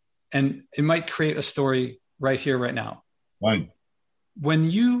 And it might create a story right here, right now. Fine.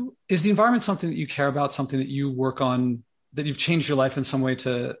 Is the environment something that you care about, something that you work on, that you've changed your life in some way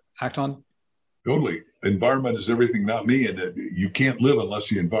to act on? Totally. Environment is everything, not me. And you can't live unless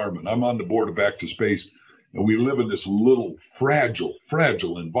the environment. I'm on the board of Back to Space, and we live in this little fragile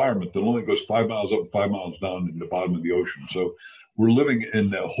environment that only goes 5 miles up and 5 miles down in the bottom of the ocean. So we're living in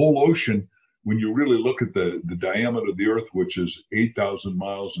the whole ocean. When you really look at the diameter of the Earth, which is 8,000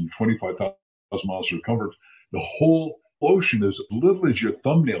 miles and 25,000 miles circumference, the whole ocean is as little as your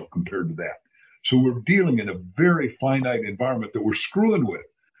thumbnail compared to that. So we're dealing in a very finite environment that we're screwing with.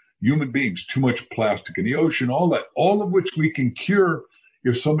 Human beings, too much plastic in the ocean, all that, all of which we can cure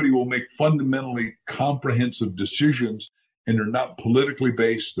if somebody will make fundamentally comprehensive decisions, and they're not politically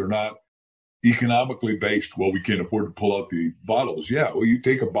based, they're not economically based. Well, we can't afford to pull out the bottles. Yeah, well, you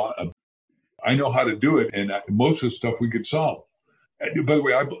take I know how to do it, and most of the stuff we could solve. By the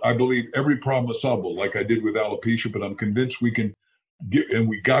way, I believe every problem is solvable, like I did with alopecia, but I'm convinced we can and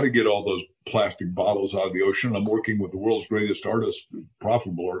we got to get all those plastic bottles out of the ocean. I'm working with the world's greatest artist,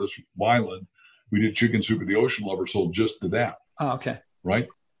 profitable artist, Wyland. We did Chicken Soup of the Ocean Lover, sold just to that. Oh, okay. Right?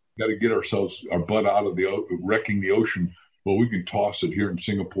 Got to get our butt out of wrecking the ocean. Well, we can toss it here in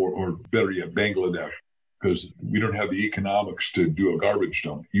Singapore, or better yet, Bangladesh, because we don't have the economics to do a garbage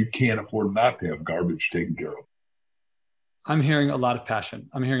dump. You can't afford not to have garbage taken care of. I'm hearing a lot of passion.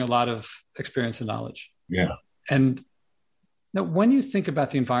 I'm hearing a lot of experience and knowledge. Yeah. And now, when you think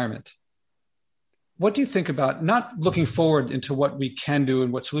about the environment, what do you think about, not looking forward into what we can do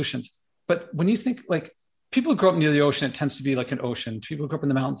and what solutions, but when you think, like, people who grow up near the ocean, it tends to be like an ocean. People who grow up in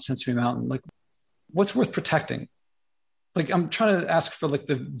the mountains, it tends to be a mountain. Like, what's worth protecting? Like, I'm trying to ask for like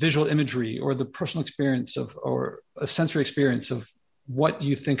the visual imagery or the personal experience or a sensory experience of what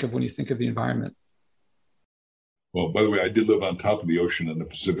you think of when you think of the environment. Well, by the way, I did live on top of the ocean in the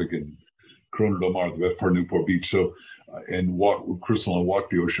Pacific in Corona del Mar, the best part of Newport Beach. So, and Crystal and walk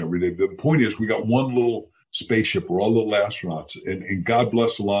the ocean every day. The point is, we got one little spaceship. We're all little astronauts, and God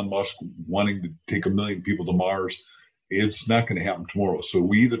bless Elon Musk wanting to take 1 million people to Mars. It's not going to happen tomorrow. So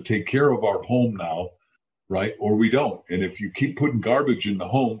we either take care of our home now, right, or we don't. And if you keep putting garbage in the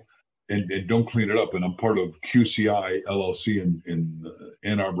home and don't clean it up, and I'm part of QCI LLC in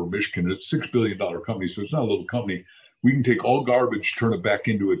Ann Arbor, Michigan. It's a $6 billion company, so it's not a little company. We can take all garbage, turn it back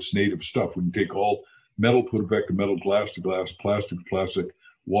into its native stuff. We can take all metal, put it back to metal, glass to glass, plastic to plastic,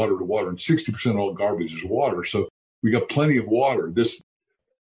 water to water. And 60% of all garbage is water. So we got plenty of water. This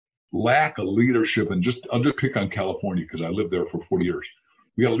lack of leadership, and I'll just pick on California because I lived there for 40 years.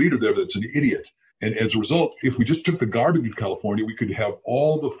 We got a leader there that's an idiot. And as a result, if we just took the garbage in California, we could have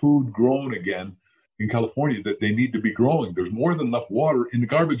all the food grown again in California that they need to be growing. There's more than enough water in the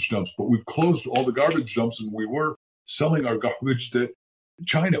garbage dumps, but we've closed all the garbage dumps, and we were selling our garbage to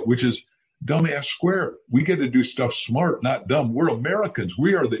China, which is dumbass square. We get to do stuff smart, not dumb. We're Americans.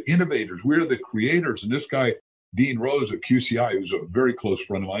 We are the innovators. We are the creators. And this guy, Dean Rose at QCI, who's a very close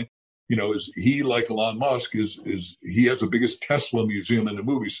friend of mine, is he, like Elon Musk, he has the biggest Tesla museum in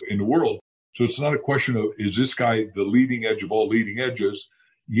the world. So it's not a question of, is this guy the leading edge of all leading edges?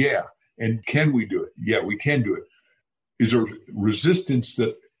 Yeah. And can we do it? Yeah, we can do it. Is there resistance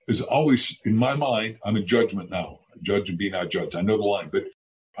that is always, in my mind, I'm in judgment now. Judge and be not judged. I know the line, but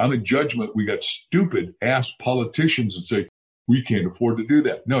I'm in judgment. We got stupid ass politicians that say, we can't afford to do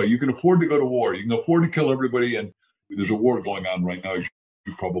that. No, you can afford to go to war. You can afford to kill everybody. And there's a war going on right now, as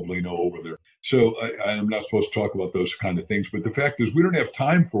you probably know, over there. So I'm not supposed to talk about those kind of things. But the fact is, we don't have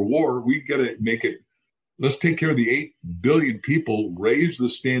time for war. We got to make it. Let's take care of the 8 billion people, raise the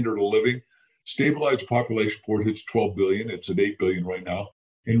standard of living, stabilize the population before it hits 12 billion. It's at 8 billion right now.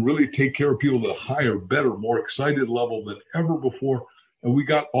 And really take care of people at a higher, better, more excited level than ever before. And we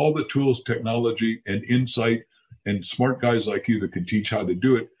got all the tools, technology, and insight, and smart guys like you that can teach how to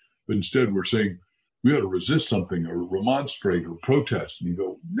do it. But instead, we're saying we ought to resist something or remonstrate or protest. And you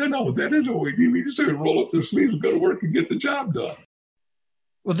go, no, that isn't what we need. We just have to roll up their sleeves and go to work and get the job done.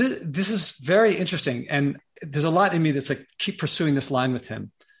 Well, this is very interesting. And there's a lot in me that's like, keep pursuing this line with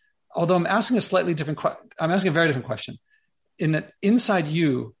him. Although I'm asking a very different question. In that inside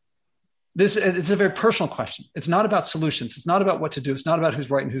you, it's a very personal question. It's not about solutions. It's not about what to do. It's not about who's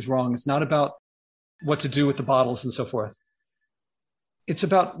right and who's wrong. It's not about what to do with the bottles and so forth. It's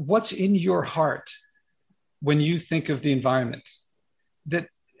about what's in your heart when you think of the environment. That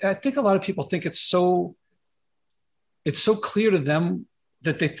I think a lot of people think it's so clear to them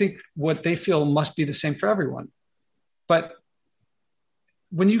that they think what they feel must be the same for everyone. But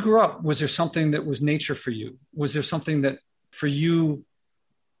when you grew up, was there something that was nature for you? Was there something that for you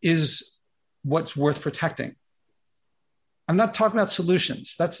is what's worth protecting? I'm not talking about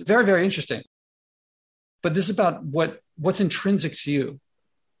solutions. That's very, very interesting. But this is about what's intrinsic to you.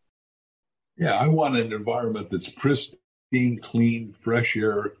 Yeah, I want an environment that's pristine, clean, fresh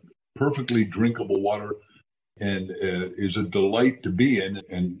air, perfectly drinkable water, and is a delight to be in.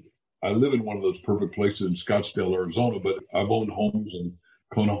 And I live in one of those perfect places in Scottsdale, Arizona, but I've owned homes in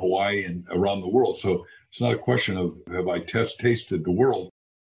Kona, Hawaii, and around the world. So it's not a question of have I tasted the world.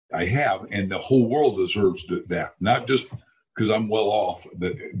 I have, and the whole world deserves that, not just because I'm well off,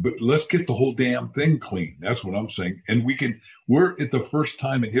 but let's get the whole damn thing clean. That's what I'm saying. And we're at the first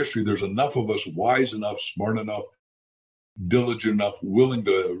time in history, there's enough of us wise enough, smart enough, diligent enough, willing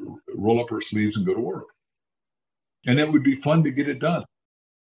to roll up our sleeves and go to work. And it would be fun to get it done.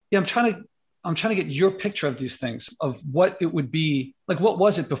 Yeah, I'm trying to get your picture of these things, of what it would be. Like, what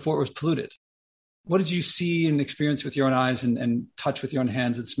was it before it was polluted? What did you see and experience with your own eyes and touch with your own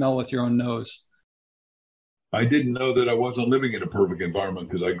hands and smell with your own nose? I didn't know that I wasn't living in a perfect environment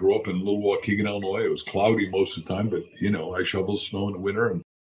because I grew up in Little Waukegan, Illinois. It was cloudy most of the time, but, I shovel snow in the winter and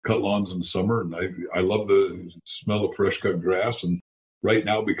cut lawns in the summer. And I love the smell of fresh cut grass. And right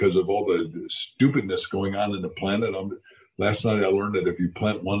now, because of all the stupidness going on in the planet, last night I learned that if you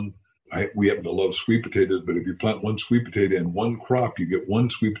plant we happen to love sweet potatoes, but if you plant one sweet potato in one crop, you get one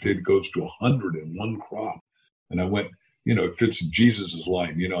sweet potato goes to 100 in one crop. And I went, it fits Jesus's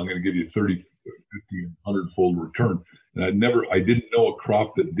line, I'm going to give you 30, 50, 100-fold return. And I didn't know a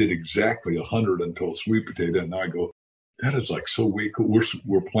crop that did exactly 100 until sweet potato. And now I go, that is like so way cool.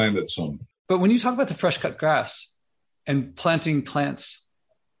 We're planted some. But when you talk about the fresh cut grass and planting plants,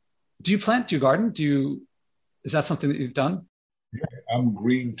 do you garden? Is that something that you've done? I'm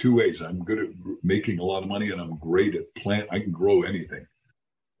green 2 ways. I'm good at making a lot of money, and I'm great at I can grow anything.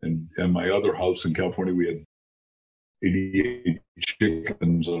 And my other house in California, we had 88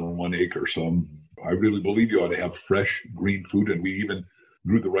 chickens on 1 acre. So I really believe you ought to have fresh green food. And we even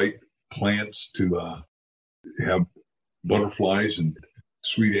grew the right plants to have butterflies and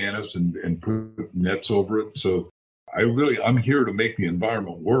sweet anise and put nets over it. So I'm here to make the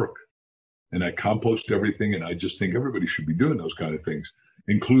environment work. And I compost everything, and I just think everybody should be doing those kind of things,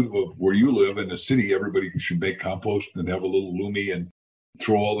 including of where you live in the city. Everybody should make compost and have a little Lumi and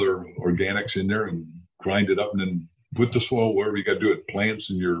throw all their organics in there and grind it up and then put the soil wherever you got to do it. Plants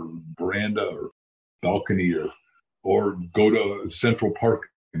in your veranda or balcony or or go to Central Park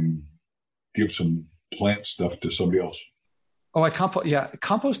and give some plant stuff to somebody else. Oh, I compost. Yeah,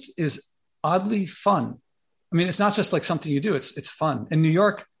 compost is oddly fun. I mean, it's not just like something you do. It's fun. In New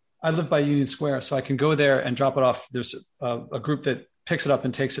York, I live by Union Square, so I can go there and drop it off. There's a group that picks it up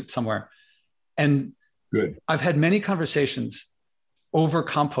and takes it somewhere. And good. I've had many conversations over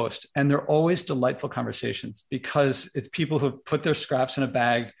compost, and they're always delightful conversations because it's people who put their scraps in a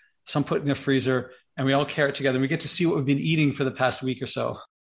bag, some put in a freezer, and we all carry it together. And we get to see what we've been eating for the past week or so.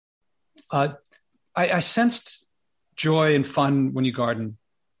 I sensed joy and fun when you garden.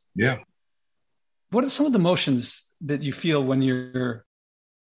 Yeah. What are some of the emotions that you feel when you're,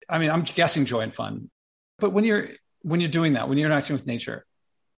 I mean, I'm guessing joy and fun, but when you're doing that, when you're interacting with nature?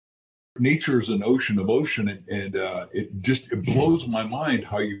 Nature is an ocean of motion, and it blows my mind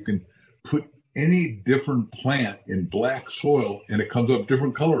how you can put any different plant in black soil and it comes up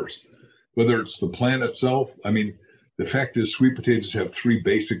different colors, whether it's the plant itself. I mean, the fact is sweet potatoes have three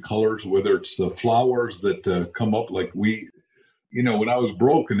basic colors, whether it's the flowers that come up like when I was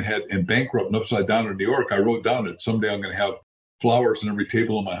broke and bankrupt and upside down in New York, I wrote down that someday I'm going to have flowers on every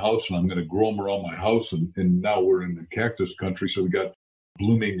table in my house and I'm going to grow them around my house. And now we're in the cactus country. So we got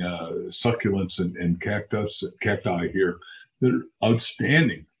blooming succulents and cacti here that are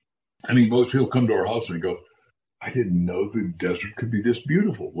outstanding. I mean, most people come to our house and go, I didn't know the desert could be this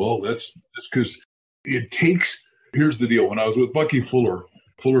beautiful. Well, that's because it takes, here's the deal. When I was with Bucky Fuller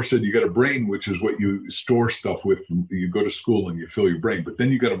said you got a brain, which is what you store stuff with. You go to school and you fill your brain, but then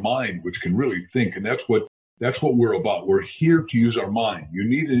you got a mind, which can really think. And that's what we're about. We're here to use our mind. You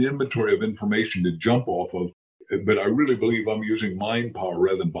need an inventory of information to jump off of. But I really believe I'm using mind power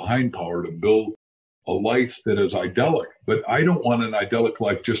rather than behind power to build a life that is idyllic. But I don't want an idyllic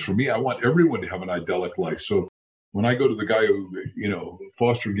life just for me. I want everyone to have an idyllic life. So when I go to the guy who,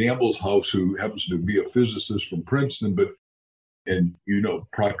 Foster Gamble's house, who happens to be a physicist from Princeton, and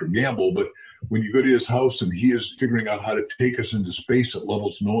Procter Gamble, but when you go to his house and he is figuring out how to take us into space at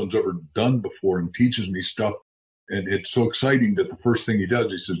levels no one's ever done before and teaches me stuff. And it's so exciting that the first thing he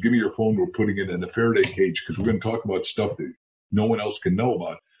does, he says, give me your phone. We're putting it in a Faraday cage because we're going to talk about stuff that no one else can know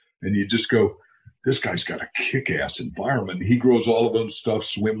about. And you just go, this guy's got a kick-ass environment. He grows all of those stuff,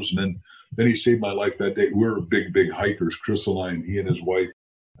 swims, and then he saved my life that day. We're big, big hikers, Chris and he and his wife,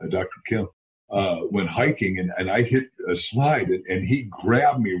 Dr. Kim, went hiking, and I hit a slide, and he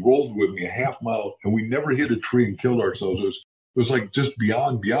grabbed me, rolled with me a half mile, and we never hit a tree and killed ourselves. It was like just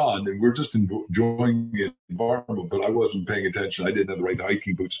beyond, and we're just enjoying the environment, but I wasn't paying attention. I didn't have the right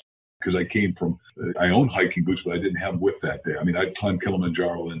hiking boots because I own hiking boots, but I didn't have them with that day. I mean, I'd climbed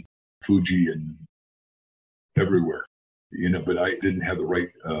Kilimanjaro and Fuji and everywhere, but I didn't have the right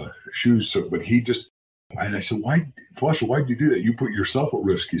shoes. So, but and I said, Foster, why'd you do that? You put yourself at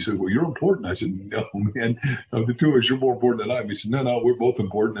risk. He said, well, you're important. I said, no, man, of the two of us, you're more important than I am. He said, no, we're both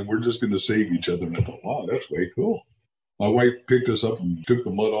important and we're just going to save each other. And I thought, wow, that's way cool. My wife picked us up and took the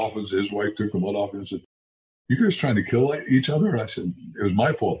mud off us. His wife took the mud off and said, you guys trying to kill each other? And I said, it was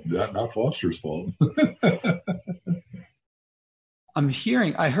my fault, not Foster's fault.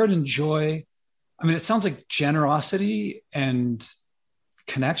 I heard enjoy. I mean, it sounds like generosity and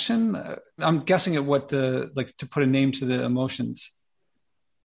connection. I'm guessing at what to put a name to the emotions.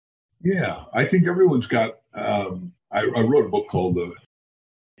 Yeah, I think everyone's got, I wrote a book called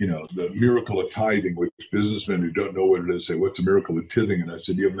The Miracle of Tithing, which businessmen who don't know what it is say, what's the miracle of tithing? And I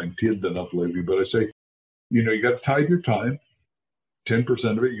said, you haven't been tithed enough lately. But I say, you got to tithe your time,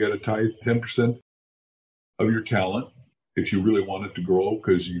 10% of it. You got to tithe 10% of your talent if you really want it to grow,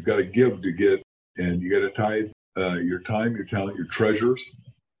 because you've got to give to get, and you got to tithe your time, your talent, your treasures,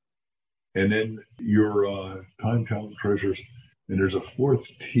 and then your time, talent, treasures. And there's a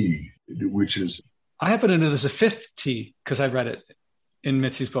fourth T, which is... I happen to know there's a fifth T because I read it in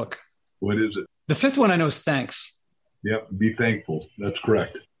Mitzi's book. What is it? The fifth one I know is thanks. Yep, be thankful. That's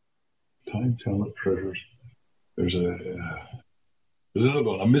correct. Time, talent, treasures. There's another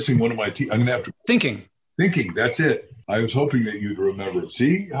one. I'm missing one of my T. I'm going to have to... Thinking, that's it. I was hoping that you'd remember it.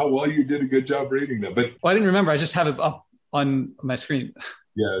 See how well you did a good job reading that. But I didn't remember. I just have it up on my screen.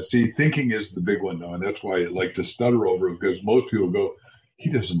 Yeah, see, thinking is the big one now, and that's why I like to stutter over it, because most people go, he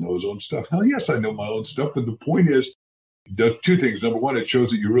doesn't know his own stuff. Hell, yes, I know my own stuff, but the point is, does two things. Number one, it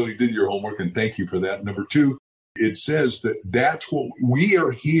shows that you really did your homework, and thank you for that. Number two, it says that's what we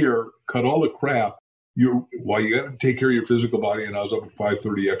are here, cut all the crap. While you got to take care of your physical body, and I was up at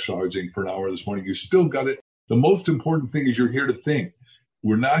 5:30 exercising for an hour this morning, you still got it. The most important thing is you're here to think.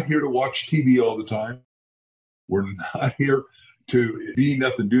 We're not here to watch TV all the time. We're not here to be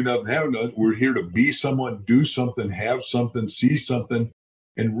nothing, do nothing, have nothing. We're here to be someone, do something, have something, see something,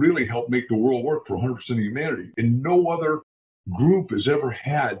 and really help make the world work for 100% of humanity. And no other group has ever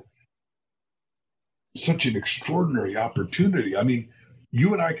had such an extraordinary opportunity. I mean,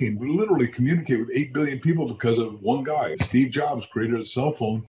 you and I can literally communicate with 8 billion people because of one guy. Steve Jobs created a cell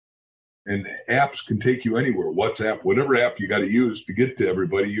phone, and apps can take you anywhere. WhatsApp, whatever app you got to use to get to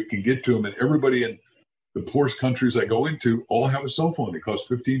everybody, you can get to them. And everybody in the poorest countries I go into all have a cell phone. It costs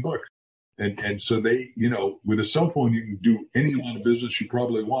 $15. And so they, with a cell phone, you can do any amount of business you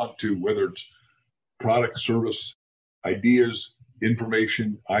probably want to, whether it's product, service, ideas,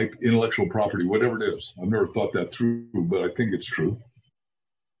 information, intellectual property, whatever it is. I've never thought that through, but I think it's true.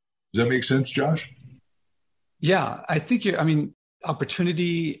 Does that make sense, Josh? Yeah, I think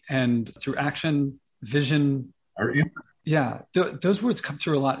opportunity and through action, vision. Those words come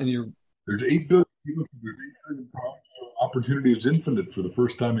through a lot in your. There's 8 billion people. There's 8 billion problems. Opportunity is infinite for the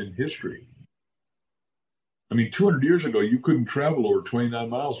first time in history. 200 years ago, you couldn't travel over 29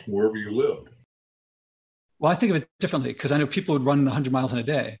 miles from wherever you lived. Well, I think of it differently because I know people would run 100 miles in a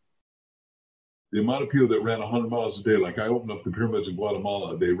day. The amount of people that ran 100 miles a day, like I opened up the pyramids in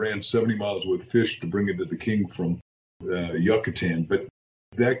Guatemala, they ran 70 miles with fish to bring it to the king from Yucatan. But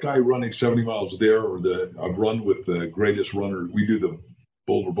that guy running 70 miles there, I've run with the greatest runner. We do the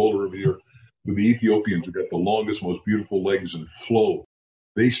Boulder every year with the Ethiopians who got the longest, most beautiful legs and flow.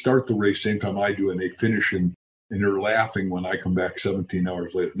 They start the race same time I do, and they finish and they're laughing when I come back 17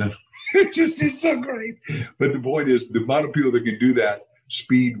 hours later. No, it's so great. But the point is, the amount of people that can do that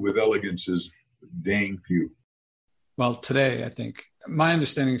speed with elegance is dang few. Well, today, I think my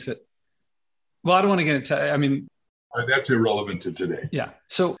understanding is that, I don't want to get into, that's irrelevant to today. Yeah.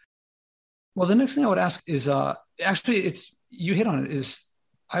 So, the next thing I would ask is, you hit on it, is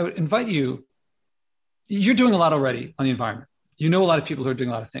I would invite you, you're doing a lot already on the environment. You know a lot of people who are doing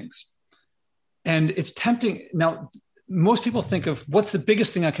a lot of things. And it's tempting. Now, most people think of what's the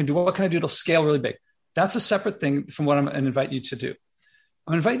biggest thing I can do? What can I do to scale really big? That's a separate thing from what I'm going to invite you to do.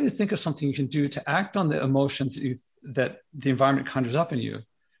 I'm inviting you to think of something you can do to act on the emotions that the environment conjures up in you,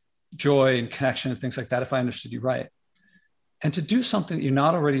 joy and connection and things like that, if I understood you right. And to do something that you're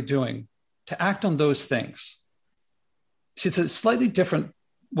not already doing, to act on those things. See, it's a slightly different,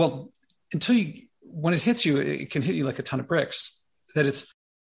 when it hits you, it can hit you like a ton of bricks,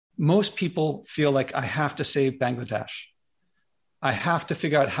 most people feel like I have to save Bangladesh. I have to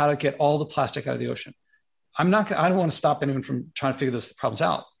figure out how to get all the plastic out of the ocean. I don't want to stop anyone from trying to figure those problems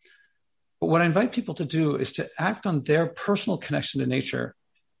out. But what I invite people to do is to act on their personal connection to nature,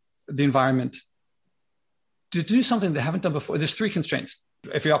 the environment, to do something they haven't done before. There's 3 constraints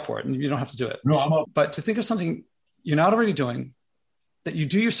if you're up for it, and you don't have to do it. No, I'm up. But to think of something you're not already doing, that you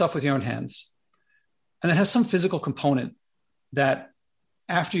do yourself with your own hands, and that has some physical component that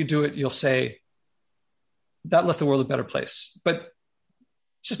after you do it, you'll say, that left the world a better place. But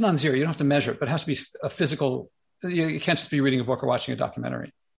it's just non-zero. You don't have to measure it, but it has to be a physical. You can't just be reading a book or watching a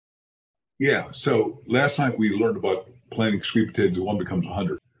documentary. Yeah. So last time we learned about planting sweet potatoes, one becomes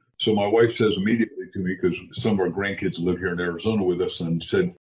 100. So my wife says immediately to me, because some of our grandkids live here in Arizona with us, and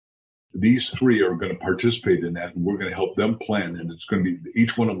said, these 3 are going to participate in that, and we're going to help them plan. And it's going to be,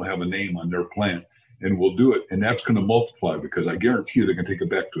 each one of them will have a name on their plan, and we'll do it. And that's going to multiply, because I guarantee you they're going to take it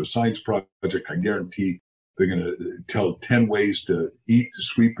back to a science project. I guarantee they're going to tell 10 ways to eat the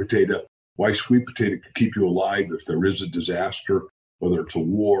sweet potato, why sweet potato could keep you alive if there is a disaster, whether it's a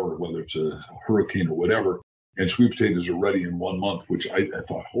war or whether it's a hurricane or whatever. And sweet potatoes are ready in 1 month, which I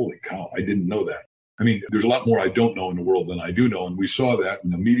thought, holy cow, I didn't know that. There's a lot more I don't know in the world than I do know. And we saw that.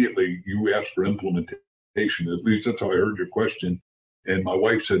 And immediately you asked for implementation. At least that's how I heard your question. And my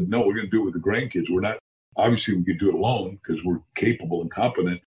wife said, no, we're going to do it with the grandkids. We're not, obviously we could do it alone because we're capable and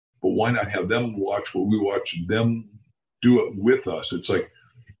competent, but why not have them watch what we watch, them do it with us? It's like,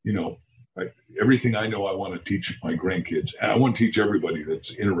 everything I know, I want to teach my grandkids. And I want to teach everybody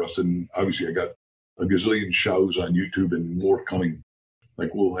that's interested. And obviously I got a gazillion shows on YouTube and more coming.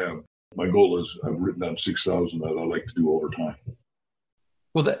 My goal is I've written down 6,000 that I like to do over time.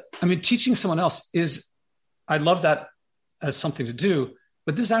 Well, teaching someone else I love that as something to do,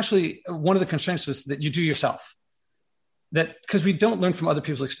 but this is actually one of the constraints is that you do yourself. That because we don't learn from other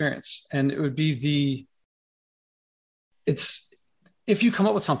people's experience, and it would be if you come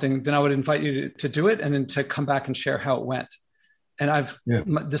up with something, then I would invite you to do it and then to come back and share how it went. And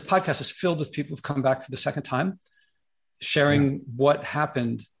this podcast is filled with people who've come back for the second time, sharing what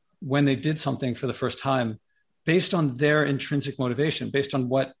happened when they did something for the first time based on their intrinsic motivation, based on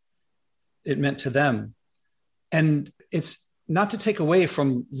what it meant to them. And it's not to take away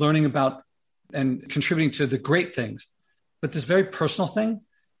from learning about and contributing to the great things, but this very personal thing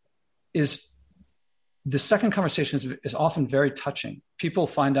is the second conversation is often very touching. People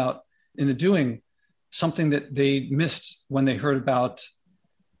find out in the doing something that they missed when they heard about,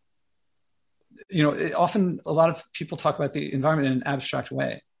 often a lot of people talk about the environment in an abstract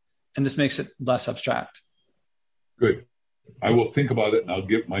way, and this makes it less abstract. Good. I will think about it, and I'll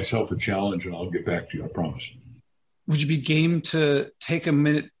give myself a challenge, and I'll get back to you, I promise. Would you be game to take a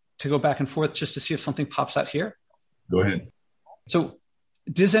minute to go back and forth just to see if something pops out here? Go ahead. So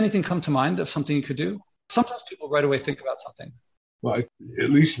does anything come to mind of something you could do? Sometimes people right away think about something. Well, at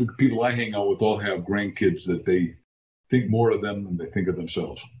least the people I hang out with all have grandkids that they think more of them than they think of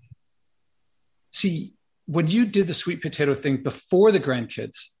themselves. See, when you did the sweet potato thing before the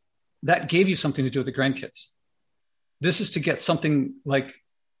grandkids, that gave you something to do with the grandkids. This is to get something like...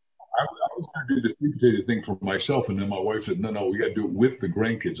 I was going to do the sweet potato thing for myself, and then my wife said, no, we got to do it with the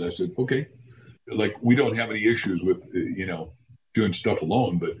grandkids. I said, okay. Like, we don't have any issues with, doing stuff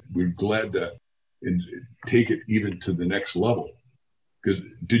alone, but we're glad to take it even to the next level. Because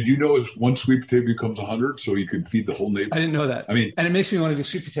did you know as one sweet potato becomes 100, so you could feed the whole neighborhood? I didn't know that. And it makes me want to do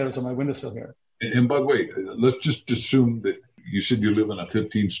sweet potatoes on my windowsill here. And by the way, let's just assume that you said you live in a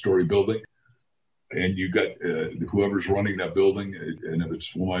 15-story building, and you got whoever's running that building, and if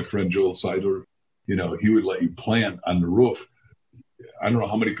it's my friend Joel Seidler, he would let you plant on the roof. I don't know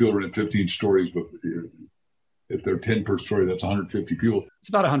how many people are in 15 stories, but if they're 10 per story, that's 150 people. It's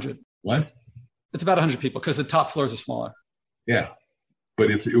about 100. What? It's about 100 people because the top floors are smaller. Yeah.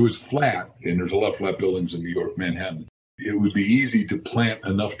 But if it was flat, and there's a lot of flat buildings in New York, Manhattan, it would be easy to plant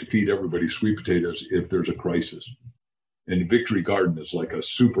enough to feed everybody sweet potatoes if there's a crisis. And Victory Garden is like a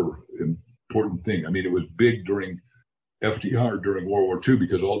super important thing. It was big during FDR during World War II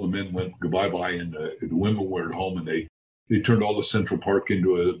because all the men went goodbye-bye and the women were at home, and they turned all the Central Park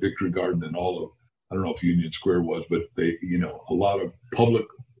into a Victory Garden, and all of, I don't know if Union Square was, but they, a lot of public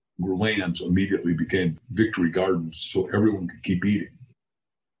lands immediately became Victory Gardens so everyone could keep eating.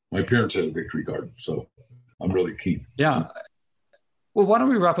 My parents had a Victory Garden, so I'm really keen. Yeah. Well, why don't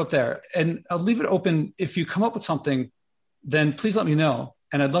we wrap up there? And I'll leave it open. If you come up with something, then please let me know.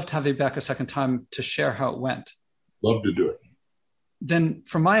 And I'd love to have you back a second time to share how it went. Love to do it. Then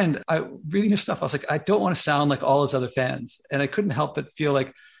from my end, reading your stuff, I was like, I don't want to sound like all his other fans. And I couldn't help but feel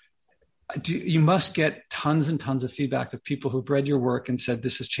like you must get tons and tons of feedback of people who've read your work and said,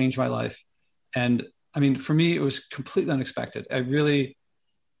 this has changed my life. And for me, it was completely unexpected. I really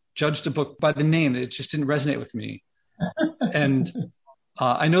judged a book by the name. It just didn't resonate with me. And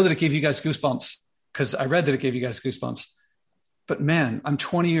I know that it gave you guys goosebumps because I read that it gave you guys goosebumps. But man, I'm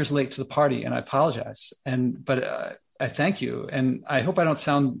 20 years late to the party, and I apologize. But I thank you. And I hope I don't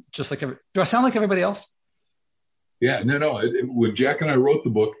sound just like do I sound like everybody else? Yeah, no. When Jack and I wrote the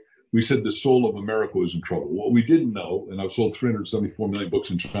book, we said the soul of America was in trouble. What we didn't know, and I've sold 374 million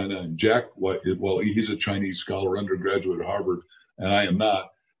books in China, and Jack, well, he's a Chinese scholar, undergraduate at Harvard, and I am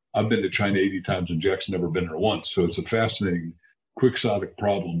not. I've been to China 80 times, and Jack's never been there once. So it's a fascinating, quixotic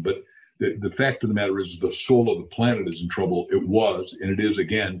problem. But the fact of the matter is the soul of the planet is in trouble. It was, and it is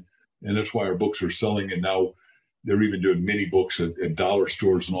again. And that's why our books are selling. And now they're even doing mini books at dollar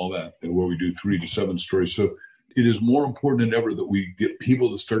stores and all that, where we do 3 to 7 stories. So it is more important than ever that we get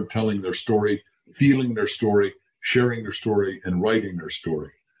people to start telling their story, feeling their story, sharing their story, and writing their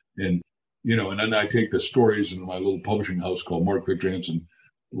story. And, and then I take the stories in my little publishing house called Mark Victor Hansen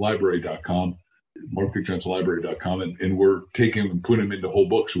Library.com, markvictorhansenlibrary.com, and we're taking them and putting them into whole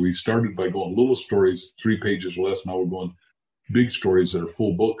books. So we started by going little stories, 3 pages or less. Now we're going big stories that are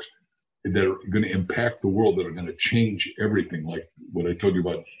full books that are going to impact the world, that are going to change everything. Like what I told you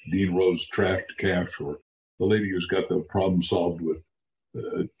about Dean Rose, Track to Cash, or the lady who's got the problem solved with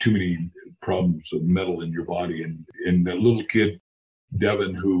too many problems of metal in your body. And that little kid,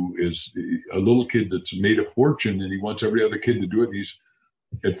 Devin, who is a little kid that's made a fortune, and he wants every other kid to do it. And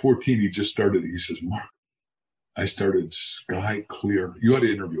at 14, he just started. He says, Mark, I started Sky Clear. You ought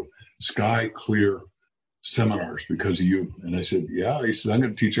to interview Sky Clear seminars because of you. And I said, yeah. He says, I'm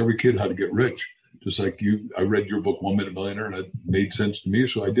going to teach every kid how to get rich. Just like you. I read your book, 1 Minute Millionaire, and it made sense to me.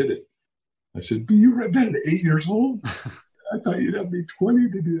 So I did it. I said, but you read that at 8 years old? I thought you'd have to be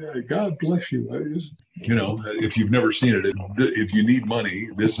 20 to do that. God bless you. If you've never seen it, if you need money,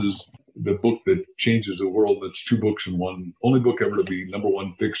 this is the book that changes the world. That's 2 books in one. Only book ever to be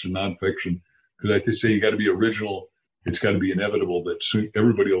 #1 fiction, nonfiction. Because I say you got to be original. It's got to be inevitable that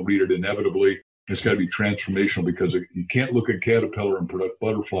everybody will read it inevitably. It's got to be transformational because you can't look at caterpillar and product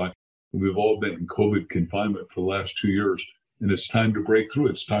butterfly. We've all been in COVID confinement for the last 2 years, and it's time to break through.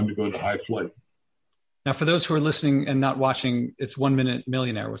 It's time to go into high flight. Now, for those who are listening and not watching, it's 1 Minute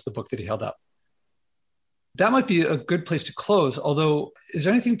Millionaire was the book that he held up. that might be a good place to close. Although, is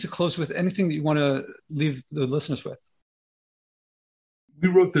there anything to close with, anything that you want to leave the listeners with? We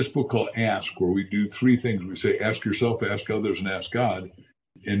wrote this book called Ask, where we do three things. We say, ask yourself, ask others, and ask God.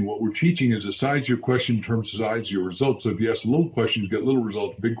 And what we're teaching is the size of your question determines the size of your results. So if you ask little questions, you get little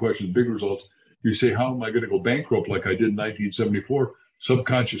results, big questions, big results. You say, how am I going to go bankrupt like I did in 1974?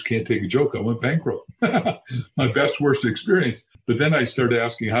 Subconscious can't take a joke. I went bankrupt. My best, worst experience. But then I started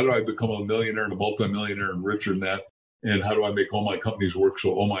asking, how do I become a millionaire and a multimillionaire and richer than that? And how do I make all my companies work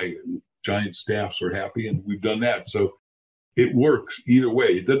so all my giant staffs are happy? And we've done that. So it works either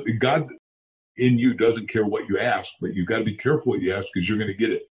way. God in you doesn't care what you ask, but you've got to be careful what you ask because you're going to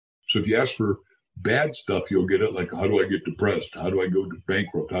get it. So if you ask for bad stuff, you'll get it. Like, how do I get depressed? How do I go to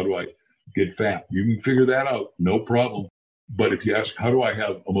bankrupt? How do I get fat? You can figure that out. No problem. But if you ask, how do I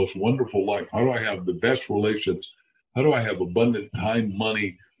have a most wonderful life? How do I have the best relationships? How do I have abundant time,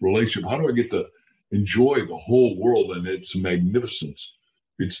 money, relationship? How do I get to enjoy the whole world and its magnificence?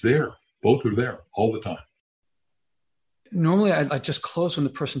 It's there. Both are there all the time. Normally, I just close when the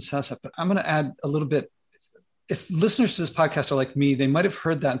person says that, but I'm going to add a little bit. If listeners to this podcast are like me, they might have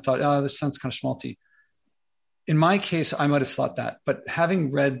heard that and thought, oh, this sounds kind of schmaltzy. In my case, I might have thought that. But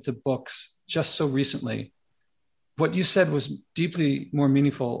having read the books just so recently, what you said was deeply more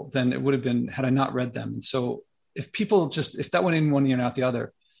meaningful than it would have been had I not read them. And so if that went in one ear and out the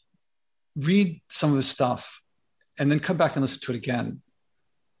other, read some of his stuff and then come back and listen to it again.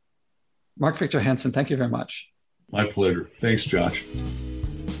 Mark Victor Hansen, thank you very much. My pleasure. Thanks, Josh.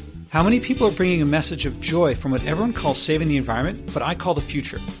 How many people are bringing a message of joy from what everyone calls saving the environment, but I call the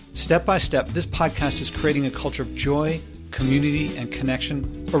future? Step by step, this podcast is creating a culture of joy, community, and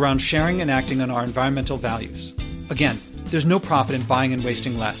connection around sharing and acting on our environmental values. Again, there's no profit in buying and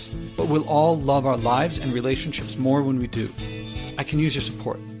wasting less, but we'll all love our lives and relationships more when we do. I can use your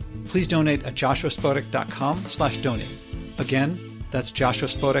support. Please donate at joshuaspodek.com/donate. Again, that's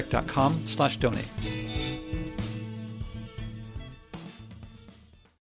joshuaspodek.com/donate.